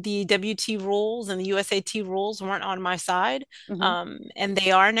time, the WT rules and the USAT rules weren't on my side. And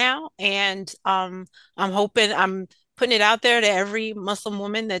they are now. And I'm putting it out there to every Muslim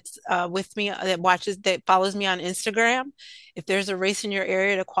woman that's with me, that follows me on Instagram. If there's a race in your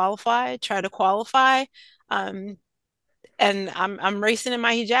area to qualify, try to qualify. And I'm racing in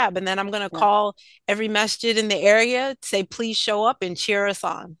my hijab, and then I'm gonna call every masjid in the area, say please show up and cheer us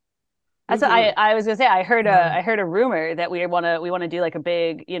on. That's what I was gonna say. I heard a rumor that we want to do like a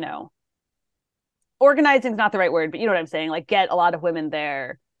big, you know, organizing is not the right word, but you know what I'm saying, like get a lot of women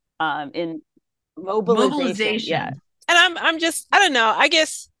there, in mobilization. Yeah. And I'm just, I don't know, I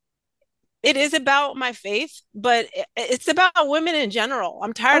guess it is about my faith, but it's about women in general.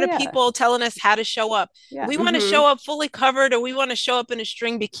 I'm tired of people telling us how to show up. We want to show up fully covered, or we want to show up in a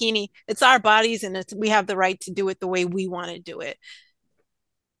string bikini. It's our bodies, and we have the right to do it the way we want to do it.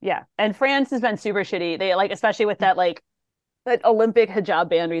 Yeah. And France has been super shitty. They like, especially with that like that Olympic hijab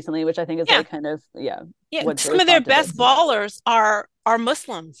ban recently, which I think is like kind of some of their best ballers are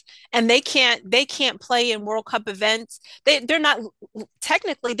Muslims, and they can't play in World Cup events. They're not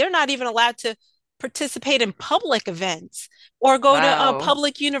even allowed to participate in public events or go to a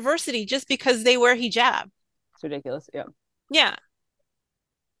public university just because they wear hijab. It's ridiculous. Yeah.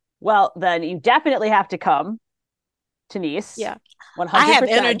 Well, then you definitely have to come to Nice. 100%. I have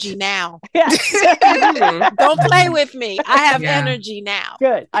energy now. Yeah. Don't play with me. I have energy now.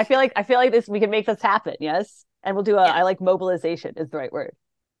 Good. I feel like this, we can make this happen. Yes. And we'll do I like mobilization is the right word.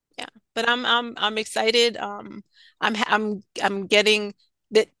 Yeah. But I'm excited. I'm getting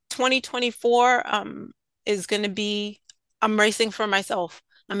that 2024 is going to be, I'm racing for myself.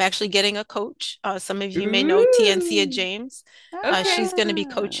 I'm actually getting a coach. Some of you may know Tiancia Ooh. James. Okay. She's going to be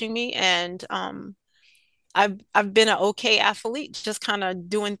coaching me, and I've been an okay athlete, just kind of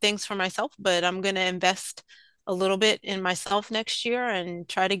doing things for myself, but I'm going to invest a little bit in myself next year and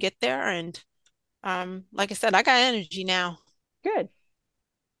try to get there. And like I said, I got energy now. Good.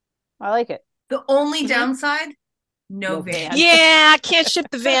 I like it. The only Mhm. downside, no No van. van. Yeah, I can't ship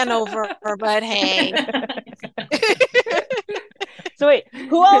the van over, but hey. So wait,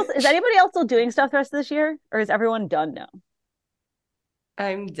 who else? Is anybody else still doing stuff the rest of this year? Or is everyone done now?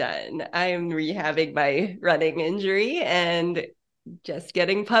 I'm done. I'm rehabbing my running injury and just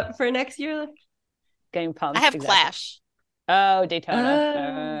getting pumped for next year. Getting I pumped. have Exactly. Clash. Oh, Daytona.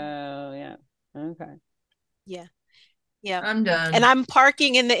 Oh. Oh, yeah. Okay. Yeah. Yeah. I'm done. And I'm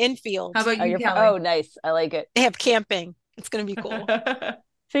parking in the infield. How about Oh, you, you're Kelly? oh, nice. I like it. They have camping. It's going to be cool.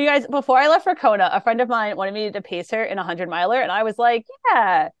 So you guys, before I left for Kona, a friend of mine wanted me to pace her in a 100 miler, and I was like,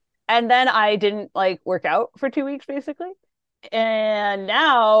 yeah. And then I didn't like work out for 2 weeks basically. And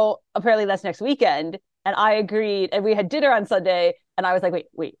now apparently that's next weekend. And I agreed, and we had dinner on Sunday, and I was like,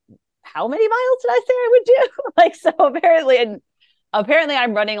 wait, how many miles did I say I would do? Like, so apparently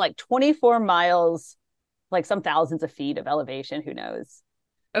I'm running like 24 miles, like some thousands of feet of elevation. Who knows?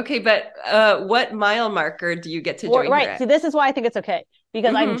 Okay, but what mile marker do you get to Or, join her right. See, at? this is why I think it's okay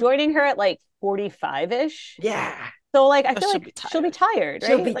because I'm Mhm. joining her at like 45-ish. Yeah, So like I Oh, feel she'll like be she'll be tired. tired,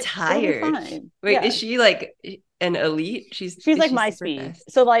 she'll right? be Like it'll be tired. fine. Wait, Yeah. is she like an elite? She's Is like she my super speed.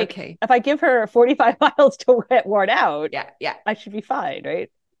 fast? So like Okay. if I give her 45 miles to get worn out, Yeah, yeah. I should be fine, right?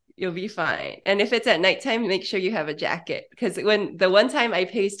 You'll be fine. And if it's at nighttime, make sure you have a jacket. Because when the one time I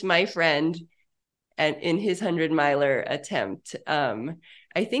paced my friend and in his 100 miler attempt,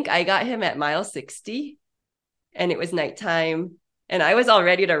 I think I got him at mile 60 and it was nighttime. And I was all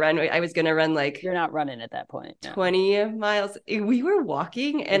ready to run. I was gonna run like You're not running at that point. No. 20 miles. We were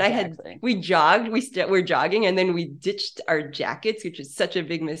walking and Exactly. we jogged. We're jogging and then we ditched our jackets, which is such a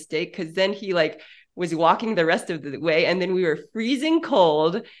big mistake because then he like was walking the rest of the way and then we were freezing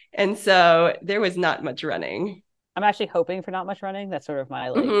cold. And so there was not much running. I'm actually hoping for not much running. That's sort of my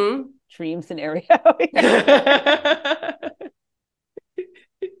like Mhm. dream scenario.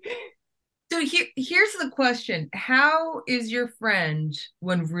 So here's the question. How is your friend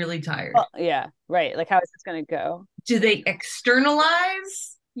when really tired? Well, yeah, right. Like, how is this going to go? Do they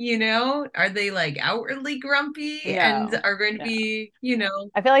externalize? Are they like outwardly grumpy No, and are going to no. be,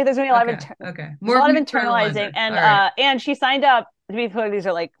 I feel like there's going to be a lot more of people internalizing, and All right. and she signed up. To be clear, these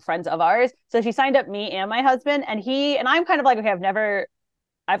are like friends of ours. So she signed up me and my husband, and I'm kind of like, okay,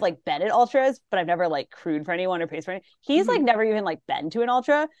 I've like been at ultras, but I've never like crewed for anyone or paced for anyone. He's like never even like been to an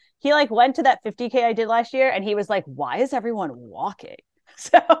ultra. He like went to that 50K I did last year, and he was like, "Why is everyone walking?"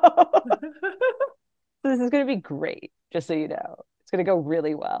 So this is going to be great. Just so you know, it's going to go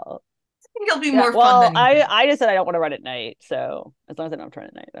really well. I think it'll be Yeah, more well, fun than you think. I just said I don't want to run at night, so as long as I don't run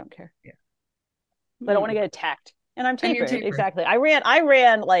at night, I don't care. Yeah. But I don't want to get attacked, and I'm And you're tapered. tapered. Exactly. I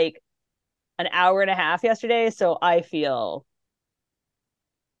ran like an hour and a half yesterday, so I feel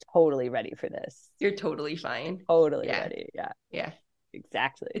totally ready for this. You're totally fine. Totally Yeah. ready. Yeah. Yeah.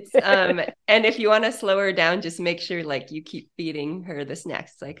 Exactly. It's and if you want to slow her down, just make sure like you keep feeding her the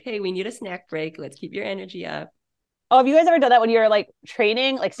snacks. It's like, hey, we need a snack break. Let's keep your energy up. Oh, have you guys ever done that when you're like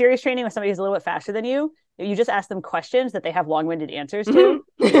training, like serious training with somebody who's a little bit faster than you? You just ask them questions that they have long-winded answers to.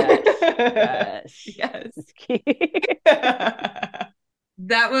 Yes. Yes. It's key.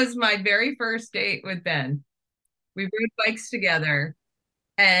 That was my very first date with Ben. We rode bikes together,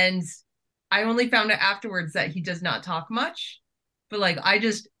 and I only found out afterwards that he does not talk much. But like, I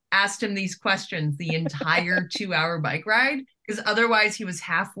just asked him these questions the entire 2-hour bike ride because otherwise he was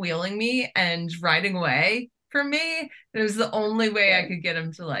half wheeling me and riding away from me. It was the only way I could get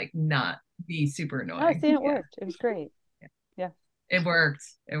him to like not be super annoying. Oh, see, it worked. It was great. Yeah. It worked.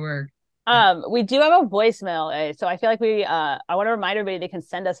 We do have a voicemail, so I feel like I want to remind everybody they can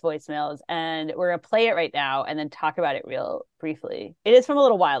send us voicemails, and we're gonna play it right now and then talk about it real briefly. It is from a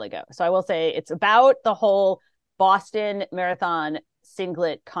little while ago, so I will say it's about the whole Boston Marathon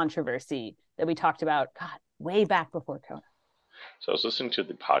singlet controversy that we talked about, God, way back before Kona. So I was listening to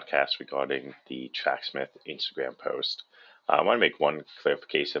the podcast regarding the Tracksmith Instagram post. I want to make one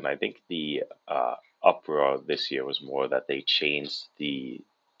clarification. I think the uproar this year was more that they changed the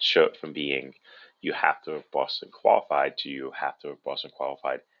shirt from being you have to have Boston qualified to you have to have Boston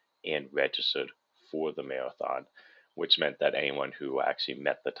qualified and registered for the marathon, which meant that anyone who actually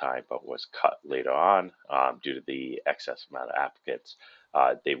met the time but was cut later on due to the excess amount of applicants,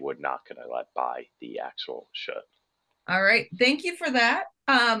 they were not going to let buy the actual shirt. All right. Thank you for that.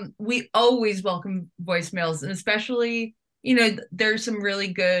 We always welcome voicemails, and especially there's some really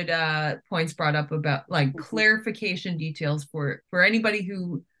good points brought up about like clarification details for anybody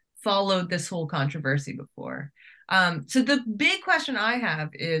who followed this whole controversy before. So the big question I have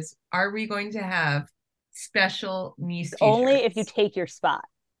is, are we going to have special niece t-shirts? Only if you take your spot.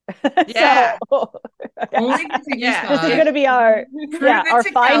 Yeah. Only if you take your spot. This is going to be our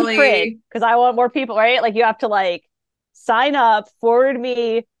fine print, because I want more people, right? Like, you have to like sign up, forward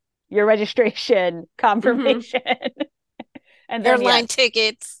me your registration confirmation. And then airline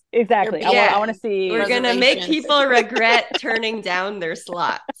tickets. Exactly. I want to see. We're going to make people regret turning down their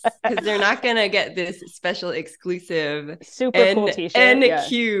slots, because they're not going to get this special exclusive super cool t-shirt and a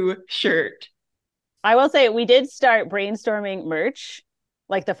Q shirt. I will say, we did start brainstorming merch,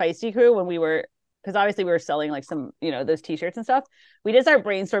 like the Feisty crew, when we were, because obviously we were selling like some, those t-shirts and stuff. We did start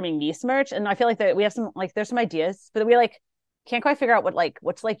brainstorming niece merch, and I feel like that we have some, like, there's some ideas, but we like can't quite figure out what's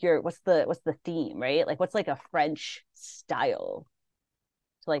the theme, right? Like, what's like a French style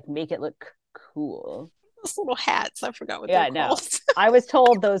to like make it look cool. Those little hats, I forgot what they're called. I was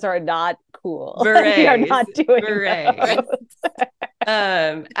told those are not cool. Berets. We are not doing berets.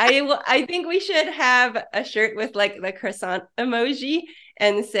 I think we should have a shirt with like the croissant emoji,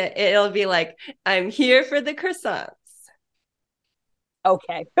 and it'll be like, I'm here for the croissants.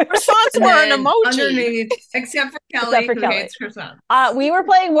 Okay. Croissants were an emoji. Underneath, except for Kelly, who hates croissants. We were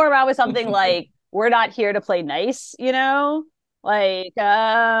playing more around with something like, we're not here to play nice, like,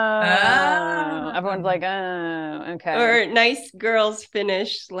 everyone's like, okay. Or nice girls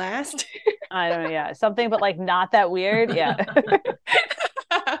finish last. I don't know, yeah. Something, but like not that weird, yeah.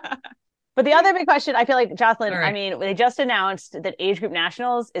 But the other big question, I feel like, Jocelyn, I mean, they just announced that Age Group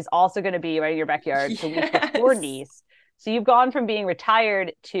Nationals is also going to be right in your backyard the week before Nice. So you've gone from being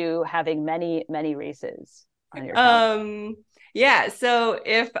retired to having many, many races on your calendar. Yeah. So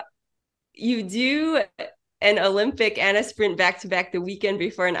if you do an Olympic and a sprint back-to-back the weekend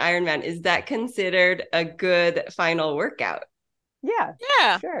before an Ironman, is that considered a good final workout? Yeah.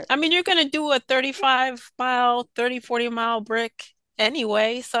 Sure. I mean, you're going to do a 35-mile, 40-mile brick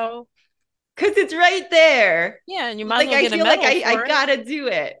anyway, so. Because it's right there. Yeah, and you might as well get a medal. I feel like I gotta do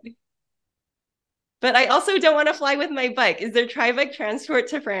it. But I also don't want to fly with my bike. Is there tri-bike transport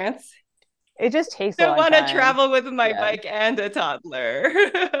to France? It just takes I don't want to travel with my bike and a toddler.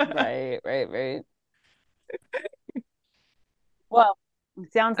 Right. Well,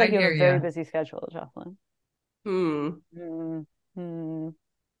 it sounds like you have a very busy schedule, Jocelyn.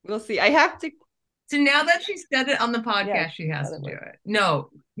 We'll see. I have to. So now that she said it on the podcast, she has to do it. No,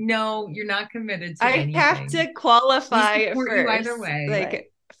 you're not committed to anything. I have to qualify first. You either way. Like,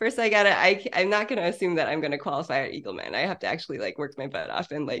 first I'm not going to assume that I'm going to qualify at Eagleman. I have to actually like work my butt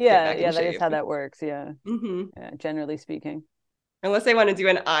off and like get back in shape. That is how that works. Yeah. Generally speaking. Unless I want to do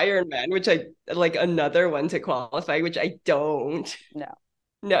an Ironman, which I like another one to qualify, which I don't.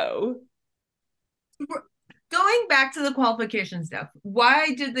 No. Going back to the qualification stuff,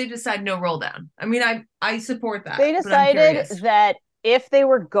 why did they decide no roll down? I mean, I support that. They decided that if they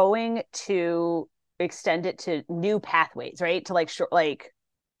were going to extend it to new pathways, right? To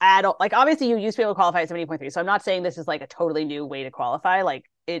obviously you used to be able to qualify at 70.3. So I'm not saying this is like a totally new way to qualify. Like,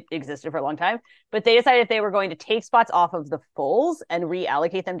 it existed for a long time, but they decided if they were going to take spots off of the fulls and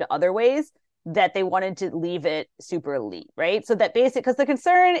reallocate them to other ways, that they wanted to leave it super elite, right? So that because the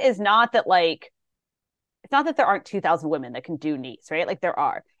concern is not that like, it's not that there aren't 2,000 women that can do Nice, right? Like, there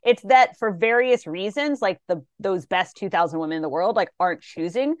are. It's that for various reasons, like those best 2,000 women in the world, like, aren't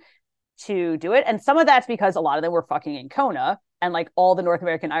choosing to do it. And some of that's because a lot of them were fucking in Kona, and like all the North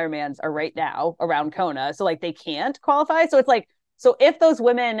American Ironmans are right now around Kona. So like they can't qualify. So it's like, so if those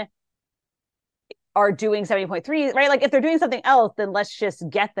women are doing 70.3, right? Like, if they're doing something else, then let's just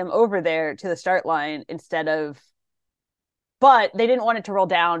get them over there to the start line instead of. But they didn't want it to roll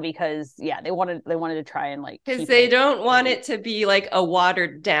down because they wanted to try and like, because they don't want it to be like a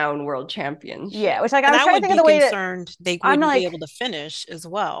watered down world championship. Yeah, which like I was trying to think of the way concerned they wouldn't be able to finish as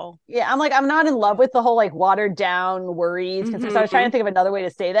well. Yeah, I'm not in love with the whole like watered down worries. So I was trying to think of another way to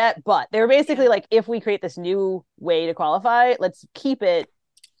say that, but they were basically like, if we create this new way to qualify, let's keep it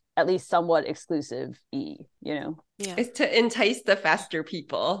at least somewhat exclusive. Yeah, it's to entice the faster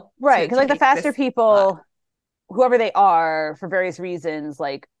people, right? Because like the faster people. Whoever they are, for various reasons,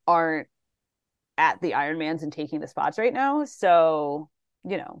 like, aren't at the Ironmans and taking the spots right now. So,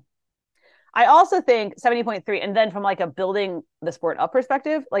 I also think 70.3, and then from like a building the sport up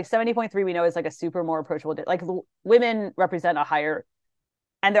perspective, like 70.3 we know is like a super more approachable, like women represent a higher,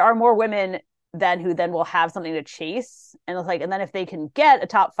 and there are more women who then will have something to chase. And it's like, and then if they can get a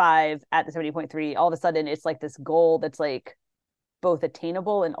top 5 at the 70.3, all of a sudden it's like this goal that's like both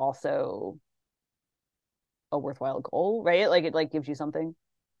attainable and also a worthwhile goal, right? Like it like gives you something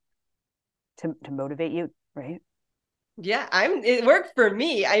to motivate you, right? Yeah, it worked for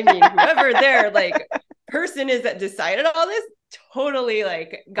me. I mean, whoever their like person is that decided all this totally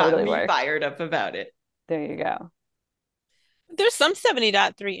like got Totally me worked. fired up about it. There you go. There's some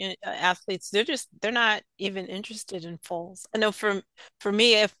 70.3 athletes. They're not even interested in fulls. I know for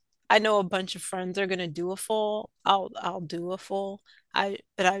me, if I know a bunch of friends are gonna do a full, I'll do a full. But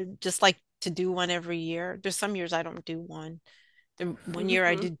I just like to do one every year. There's some years I don't do one. One year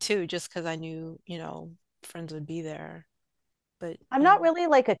I did two just because I knew, friends would be there. But I'm not really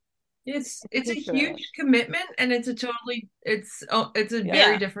like a It's a huge commitment, and it's a very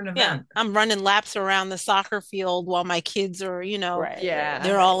different yeah. event. I'm running laps around the soccer field while my kids are, right. Yeah.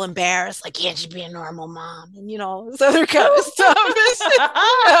 they're all embarrassed. Like, can't you be a normal mom? And this other kind of stuff.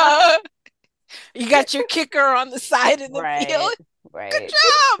 You got your kicker on the side of the field. Right. Good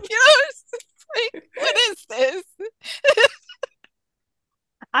job. It's like, what is this?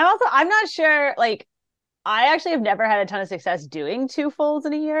 I'm not sure, like, I actually have never had a ton of success doing 2 fulls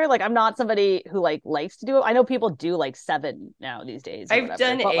in a year. Like, I'm not somebody who like likes to do it. I know people do like 7 now these days. I've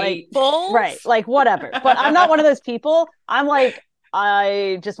done 8 fulls. Right. Like, whatever. But I'm not one of those people. I'm like,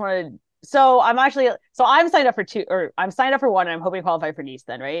 I just want to. So I'm signed up for 2, or I'm signed up for 1, and I'm hoping to qualify for Nice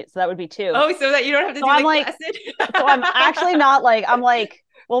then, right? So that would be 2. Oh, so that you don't have to do I'm like Placid? So I'm actually not like, I'm like,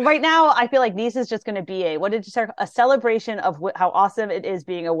 well, right now I feel like Nice is just going to be a celebration of how awesome it is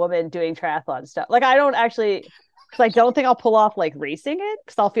being a woman doing triathlon stuff. Like, I don't actually, because I don't think I'll pull off like racing it,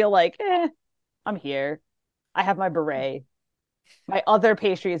 because I'll feel like, I'm here. I have my beret, my other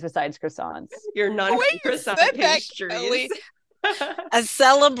pastries besides croissants. Your non-croissant pastries. A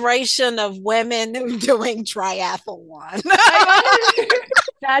celebration of women doing triathlon.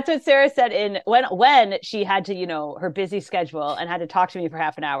 That's what Sarah said when she had to, her busy schedule and had to talk to me for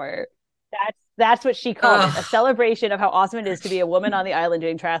half an hour. That's what she called it, a celebration of how awesome it is to be a woman on the island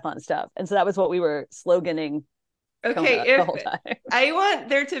doing triathlon stuff. And so that was what we were sloganing. Okay, if I want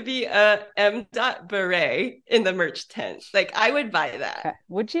there to be a M. beret in the merch tent, like I would buy that. Okay.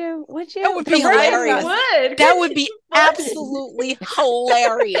 Would you? That would be hilarious. That would be absolutely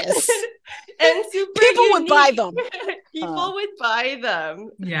hilarious. And super people would buy them. People would buy them.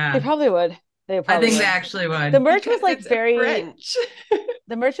 Yeah, they probably would. I think they actually would. The merch was like very French.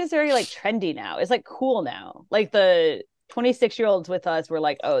 The merch is very like trendy now. It's like cool now. Like the 26-year-olds with us were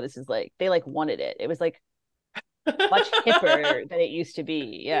like, oh, this is like, they like wanted it. It was like much hipper than it used to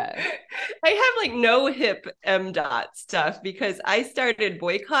be. Yeah. I have like no hip M. stuff because I started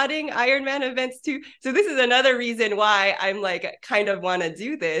boycotting Ironman events too. So this is another reason why I'm like kind of want to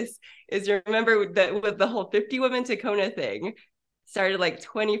do this. Is you remember that with the whole 50 women to Kona thing started like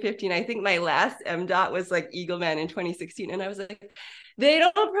 2015. I think my last M. was like Eagleman in 2016, and I was like, they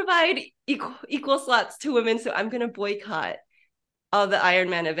don't provide equal slots to women, so I'm gonna boycott all the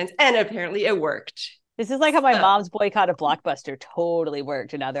Ironman events, and apparently it worked. This is like how my mom's boycott of Blockbuster totally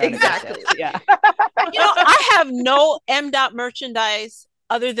worked, and now they're exactly. Yeah. I have no M. merchandise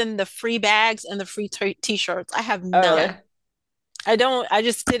other than the free bags and the free t-shirts. I have none. Yeah. I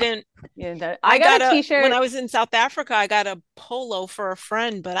just didn't. Yeah, I got a t-shirt when I was in South Africa. I got a polo for a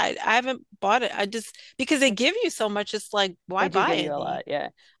friend, but I haven't bought it. I just, because they give you so much, it's like, why buy it? A lot, yeah.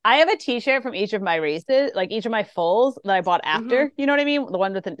 I have a t-shirt from each of my races, like each of my fulls that I bought after. You know what I mean? The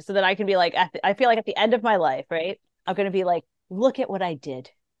one with so that I can be like, I feel like at the end of my life, right? I'm going to be like, look at what I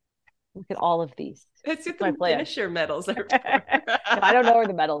did. Look at all of these. That's what the finisher medals are. I don't know where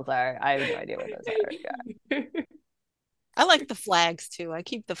the medals are. I have no idea what those are. Yeah. I like the flags too. I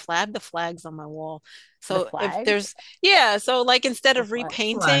keep the flags on my wall. So if there's, so like instead of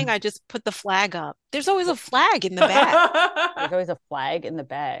repainting, I just put the flag up. There's always a flag in the bag. There's always a flag in the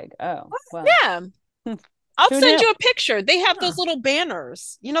bag. Oh, well. Yeah. I'll send you a picture. They have those little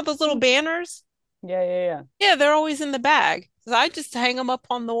banners. You know those little banners? Yeah. Yeah, they're always in the bag. So I just hang them up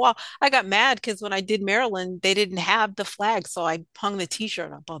on the wall. I got mad because when I did Maryland, they didn't have the flag, so I hung the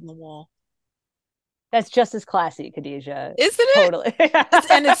t-shirt up on the wall. That's just as classy, Khadijah. Isn't it? Totally.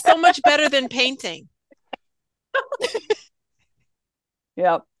 And it's so much better than painting.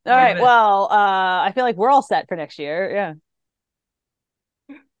 Yep. All right. Well, I feel like we're all set for next year.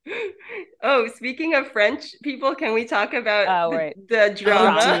 Yeah. Oh, speaking of French people, can we talk about the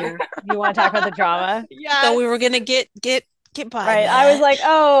drama? You want to talk about the drama? Yeah. So we were gonna get by. Right. I was like,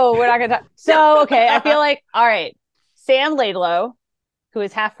 oh, we're not gonna talk. So okay, I feel like, all right. Sam Laidlow, who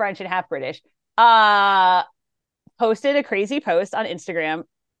is half French and half British, posted a crazy post on Instagram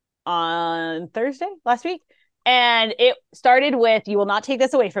on Thursday last week, and it started with, "You will not take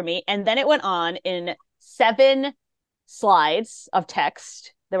this away from me," and then it went on in 7 slides of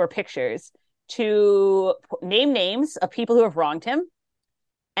text. There were pictures to name names of people who have wronged him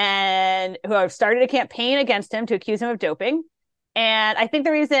and who have started a campaign against him to accuse him of doping. And I think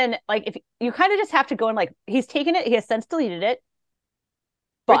the reason, like, if you kind of just have to go and like, he's taken it, he has since deleted it.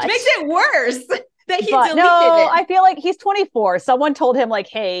 Which makes it worse that he deleted no, it. I feel like he's 24. Someone told him like,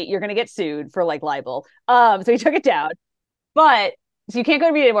 hey, you're going to get sued for like libel. So he took it down. But so you can't go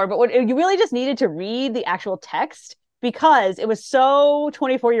read it anymore. But what you really just needed to read the actual text because it was so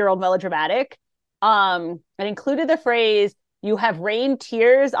 24-year-old melodramatic. It included the phrase, "You have rained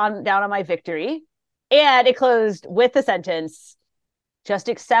tears down on my victory." And it closed with the sentence, "Just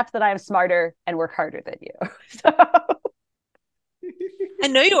accept that I am smarter and work harder than you." So I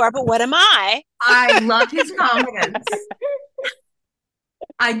know you are, but what am I? I love his confidence.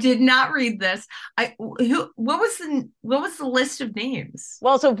 I did not read this. What was the list of names?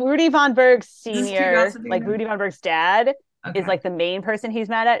 Well, so Rudy Von Berg Sr., like Rudy Von Berg's dad, is like the main person he's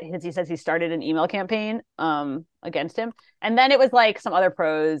mad at because he says he started an email campaign against him. And then it was like some other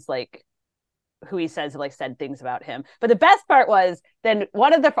pros, like who he says like said things about him. But the best part was then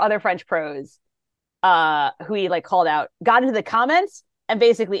one of the other French pros who he like called out got into the comments and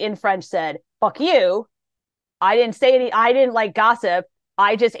basically in French said, "Fuck you. I didn't like gossip.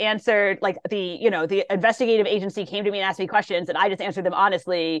 I just answered like the investigative agency came to me and asked me questions and I just answered them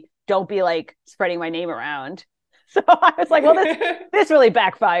honestly. Don't be like spreading my name around." So I was like, well, this really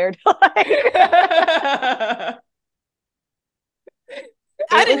backfired. I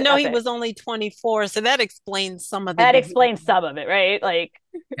didn't know he was only 24, so that explains some of that explains some of it, right? Like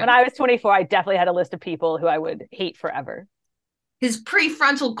when I was 24, I definitely had a list of people who I would hate forever. His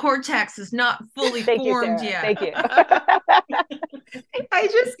prefrontal cortex is not fully formed yet. Thank you.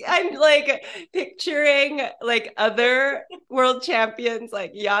 I'm like picturing like other world champions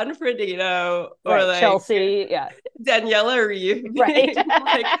like Jan Frodeno or like Chelsea, Daniela Reeve. Right.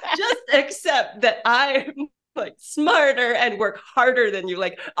 Like, just accept that I'm like smarter and work harder than you,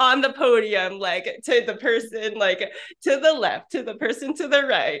 like on the podium, like to the person like to the left, to the person to the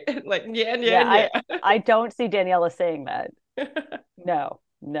right. Like yeah. I don't see Daniela saying that. No,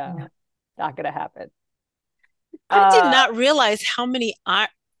 not gonna happen. I did not realize how many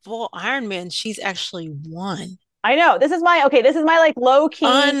full Ironman she's actually won. I know. This is my like low key,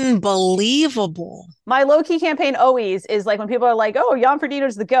 unbelievable. My low key campaign always is like when people are like, "Oh, Jan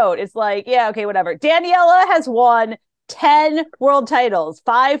Frodeno's the GOAT." It's like, yeah, okay, whatever. Daniela has won 10 world titles,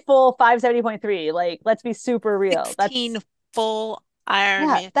 5 full, 5 70.3. Like, let's be super real. 16 full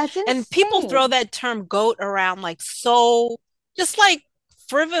Ironman. Yeah, that's insane. And people throw that term GOAT around like so, just like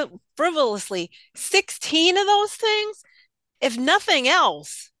frivolously. 16 of those things, if nothing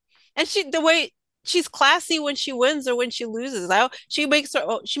else. And the way she's classy when she wins or when she loses. She makes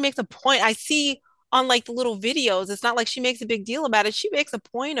a point. I see on like the little videos, it's not like she makes a big deal about it. She makes a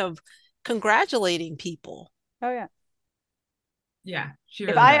point of congratulating people. Oh yeah. Yeah.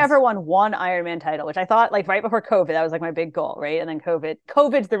 If I ever won one Ironman title, which I thought like right before COVID, that was like my big goal, right? And then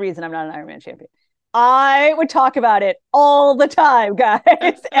COVID's the reason I'm not an Ironman champion. I would talk about it all the time,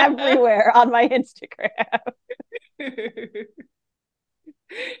 guys, everywhere on my Instagram.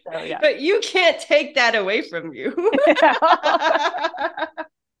 So, yeah. But you can't take that away from you.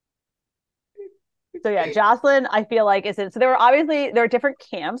 So yeah, Jocelyn, I feel like so there are different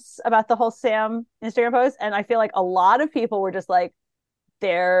camps about the whole Sam Instagram post, and I feel like a lot of people were just like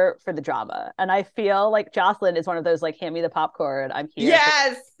there for the drama, and I feel like Jocelyn is one of those like hand me the popcorn, I'm here.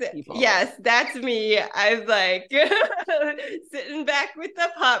 Yes, that's me. I'm like sitting back with the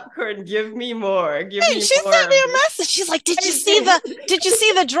popcorn. Give me more. She sent me a message. She's like, did you see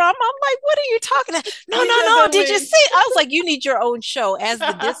the drama? I'm like, what are you talking about? No. Did you see? I was like, you need your own show as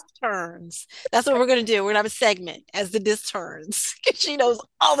the disc turns. That's what we're gonna do. We're gonna have a segment as the disc turns. She knows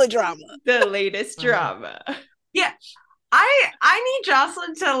all the drama, the latest drama. Yeah. I need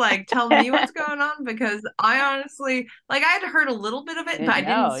Jocelyn to like tell me what's going on because I honestly like I had heard a little bit of it, but I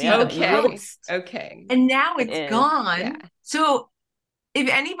didn't see the post. Okay. And now it's gone. Yeah. So if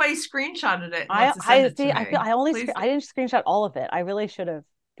anybody screenshotted it, I didn't screenshot all of it. I really should have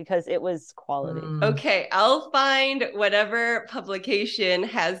because it was quality. Okay, I'll find whatever publication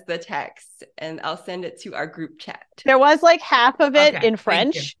has the text and I'll send it to our group chat. There was like half of it in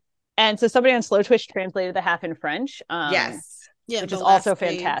French. And so somebody on Slow Twitch translated the half in French. Yes. Yeah, which is also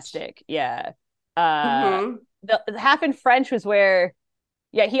fantastic. Yeah. The half in French was where,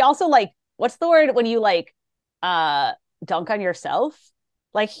 he also like, what's the word when you like dunk on yourself?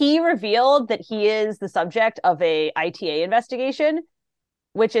 Like he revealed that he is the subject of a ITA investigation,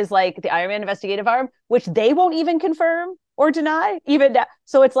 which is like the Ironman investigative arm, which they won't even confirm or deny even that.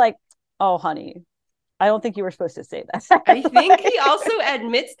 So it's like, oh, honey. I don't think you were supposed to say that. I think he also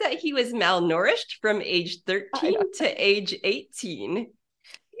admits that he was malnourished from age 13 to age 18.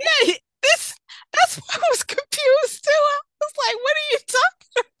 Yeah, that's why I was confused too. I was like, what are you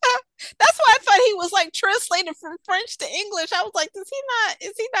talking about? That's why I thought he was like translated from French to English. I was like, is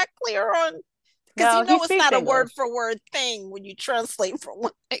he not clear on, because No, you know he it's speaks not a English. word for word thing when you translate from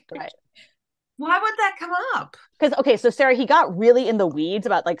one language. Right. Why would that come up? Because, okay, so Sarah, he got really in the weeds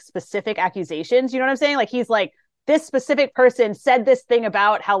about like specific accusations. You know what I'm saying? Like he's like, this specific person said this thing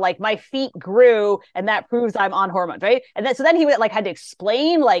about how like my feet grew and that proves I'm on hormones, right? And then so then he like had to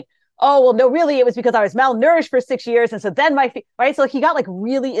explain like, oh, well, no, really, it was because I was malnourished for 6 years. And so then my feet, right? So he got like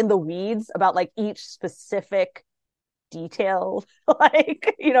really in the weeds about like each specific detail.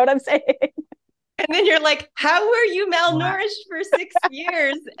 Like, you know what I'm saying? And then you're like, how were you malnourished for 6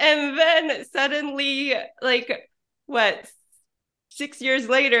 years? And then suddenly, like, what, 6 years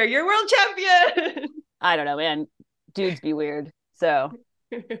later, you're world champion. I don't know, man. Dudes be weird. So,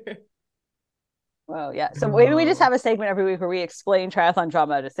 well, yeah. So maybe we just have a segment every week where we explain triathlon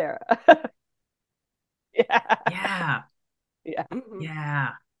drama to Sarah. Yeah. Yeah. Yeah. Yeah.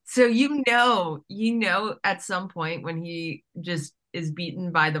 So you know, at some point when he just is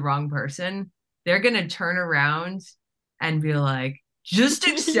beaten by the wrong person, they're gonna turn around and be like, just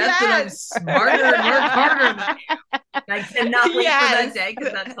accept that I'm smarter and work harder than you. I cannot wait for that day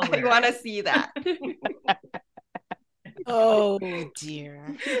because that's hilarious. I want to see that. Oh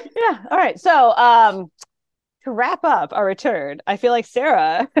dear. Yeah. All right. So to wrap up our return, I feel like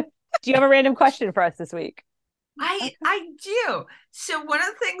Sarah, do you have a random question for us this week? I do. So one of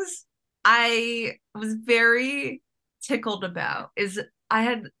the things I was very tickled about is I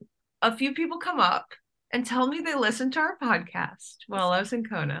had a few people come up and tell me they listened to our podcast while I was in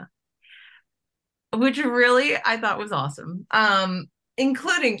Kona, which really I thought was awesome.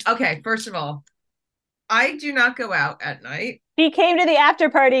 Including, okay, first of all, I do not go out at night. She came to the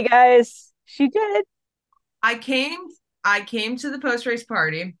after party, guys. She did. I came to the post-race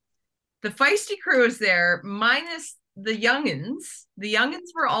party. The feisty crew is there, minus the youngins. The youngins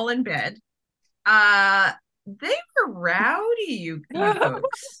were all in bed. They were rowdy, you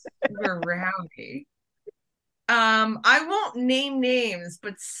folks. They were rowdy. I won't name names,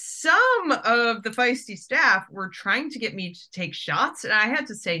 but some of the feisty staff were trying to get me to take shots, and I had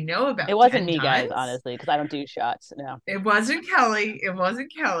to say no about It wasn't 10 me, times. guys, honestly, because I don't do shots. No. It wasn't Kelly. It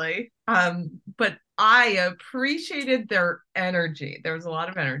wasn't Kelly. But I appreciated their energy. There was a lot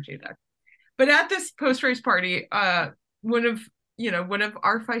of energy there. But at this post-race party, one of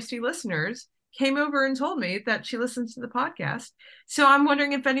our feisty listeners came over and told me that she listens to the podcast. So I'm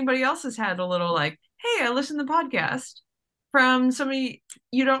wondering if anybody else has had a little like, hey, I listened to the podcast from somebody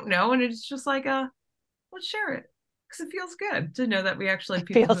you don't know, and it's just like, let's share it. Because it feels good to know that we actually have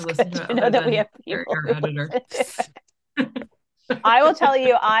people who listen to it. Know that we have people our editor. I will tell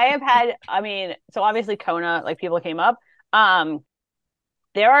you, I have had, so obviously Kona, like people came up.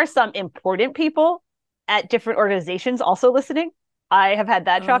 There are some important people at different organizations also listening. I have had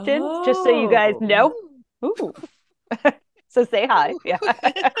that dropped in, just so you guys know. Ooh. So say hi. Yeah.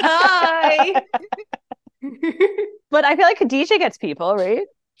 Hi. But I feel like Khadijah gets people, right?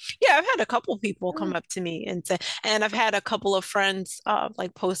 Yeah, I've had a couple people come up to me and say, and I've had a couple of friends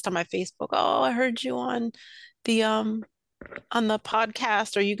like post on my Facebook, oh, I heard you on the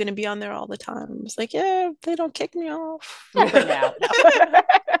podcast. Are you going to be on there all the time? I was like, yeah, they don't kick me off. For now.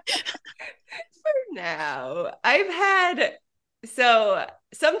 For now. I've had, so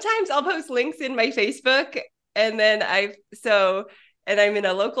sometimes I'll post links in my Facebook, and then and I'm in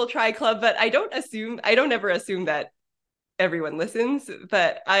a local tri club, but I don't ever assume that everyone listens,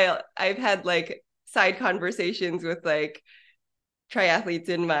 but I've had like side conversations with like triathletes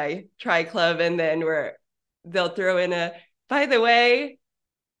in my tri club, and then where they'll throw in a, by the way,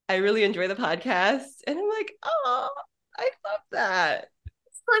 I really enjoy the podcast, and I'm like, oh, I love that.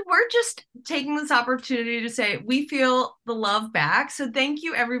 It's like we're just taking this opportunity to say we feel the love back. So thank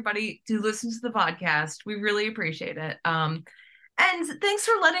you everybody who listens to the podcast. We really appreciate it. And thanks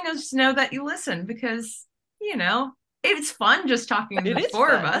for letting us know that you listen, because it's fun just talking to the four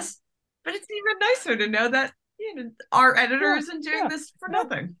of us, but it's even nicer to know that our editor isn't doing this for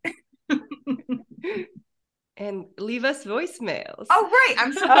nothing. And leave us voicemails. Oh, right.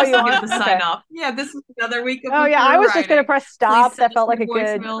 I'm supposed to give the sign off. Yeah, this is another week of I was just going to press stop. That felt like a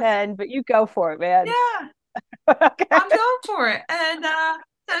good voicemails. end, but you go for it, man. Yeah. Okay. I'm going for it. And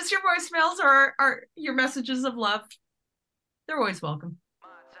send us your voicemails or your messages of love. They're always welcome. My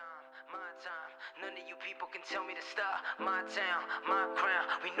time. None of you people can tell me to stop. My town, my crown.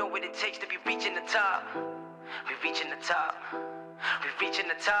 We know what it takes to be reaching the top. We reaching the top. We reaching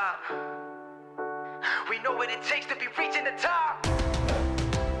the top. We know what it takes to be reaching the top.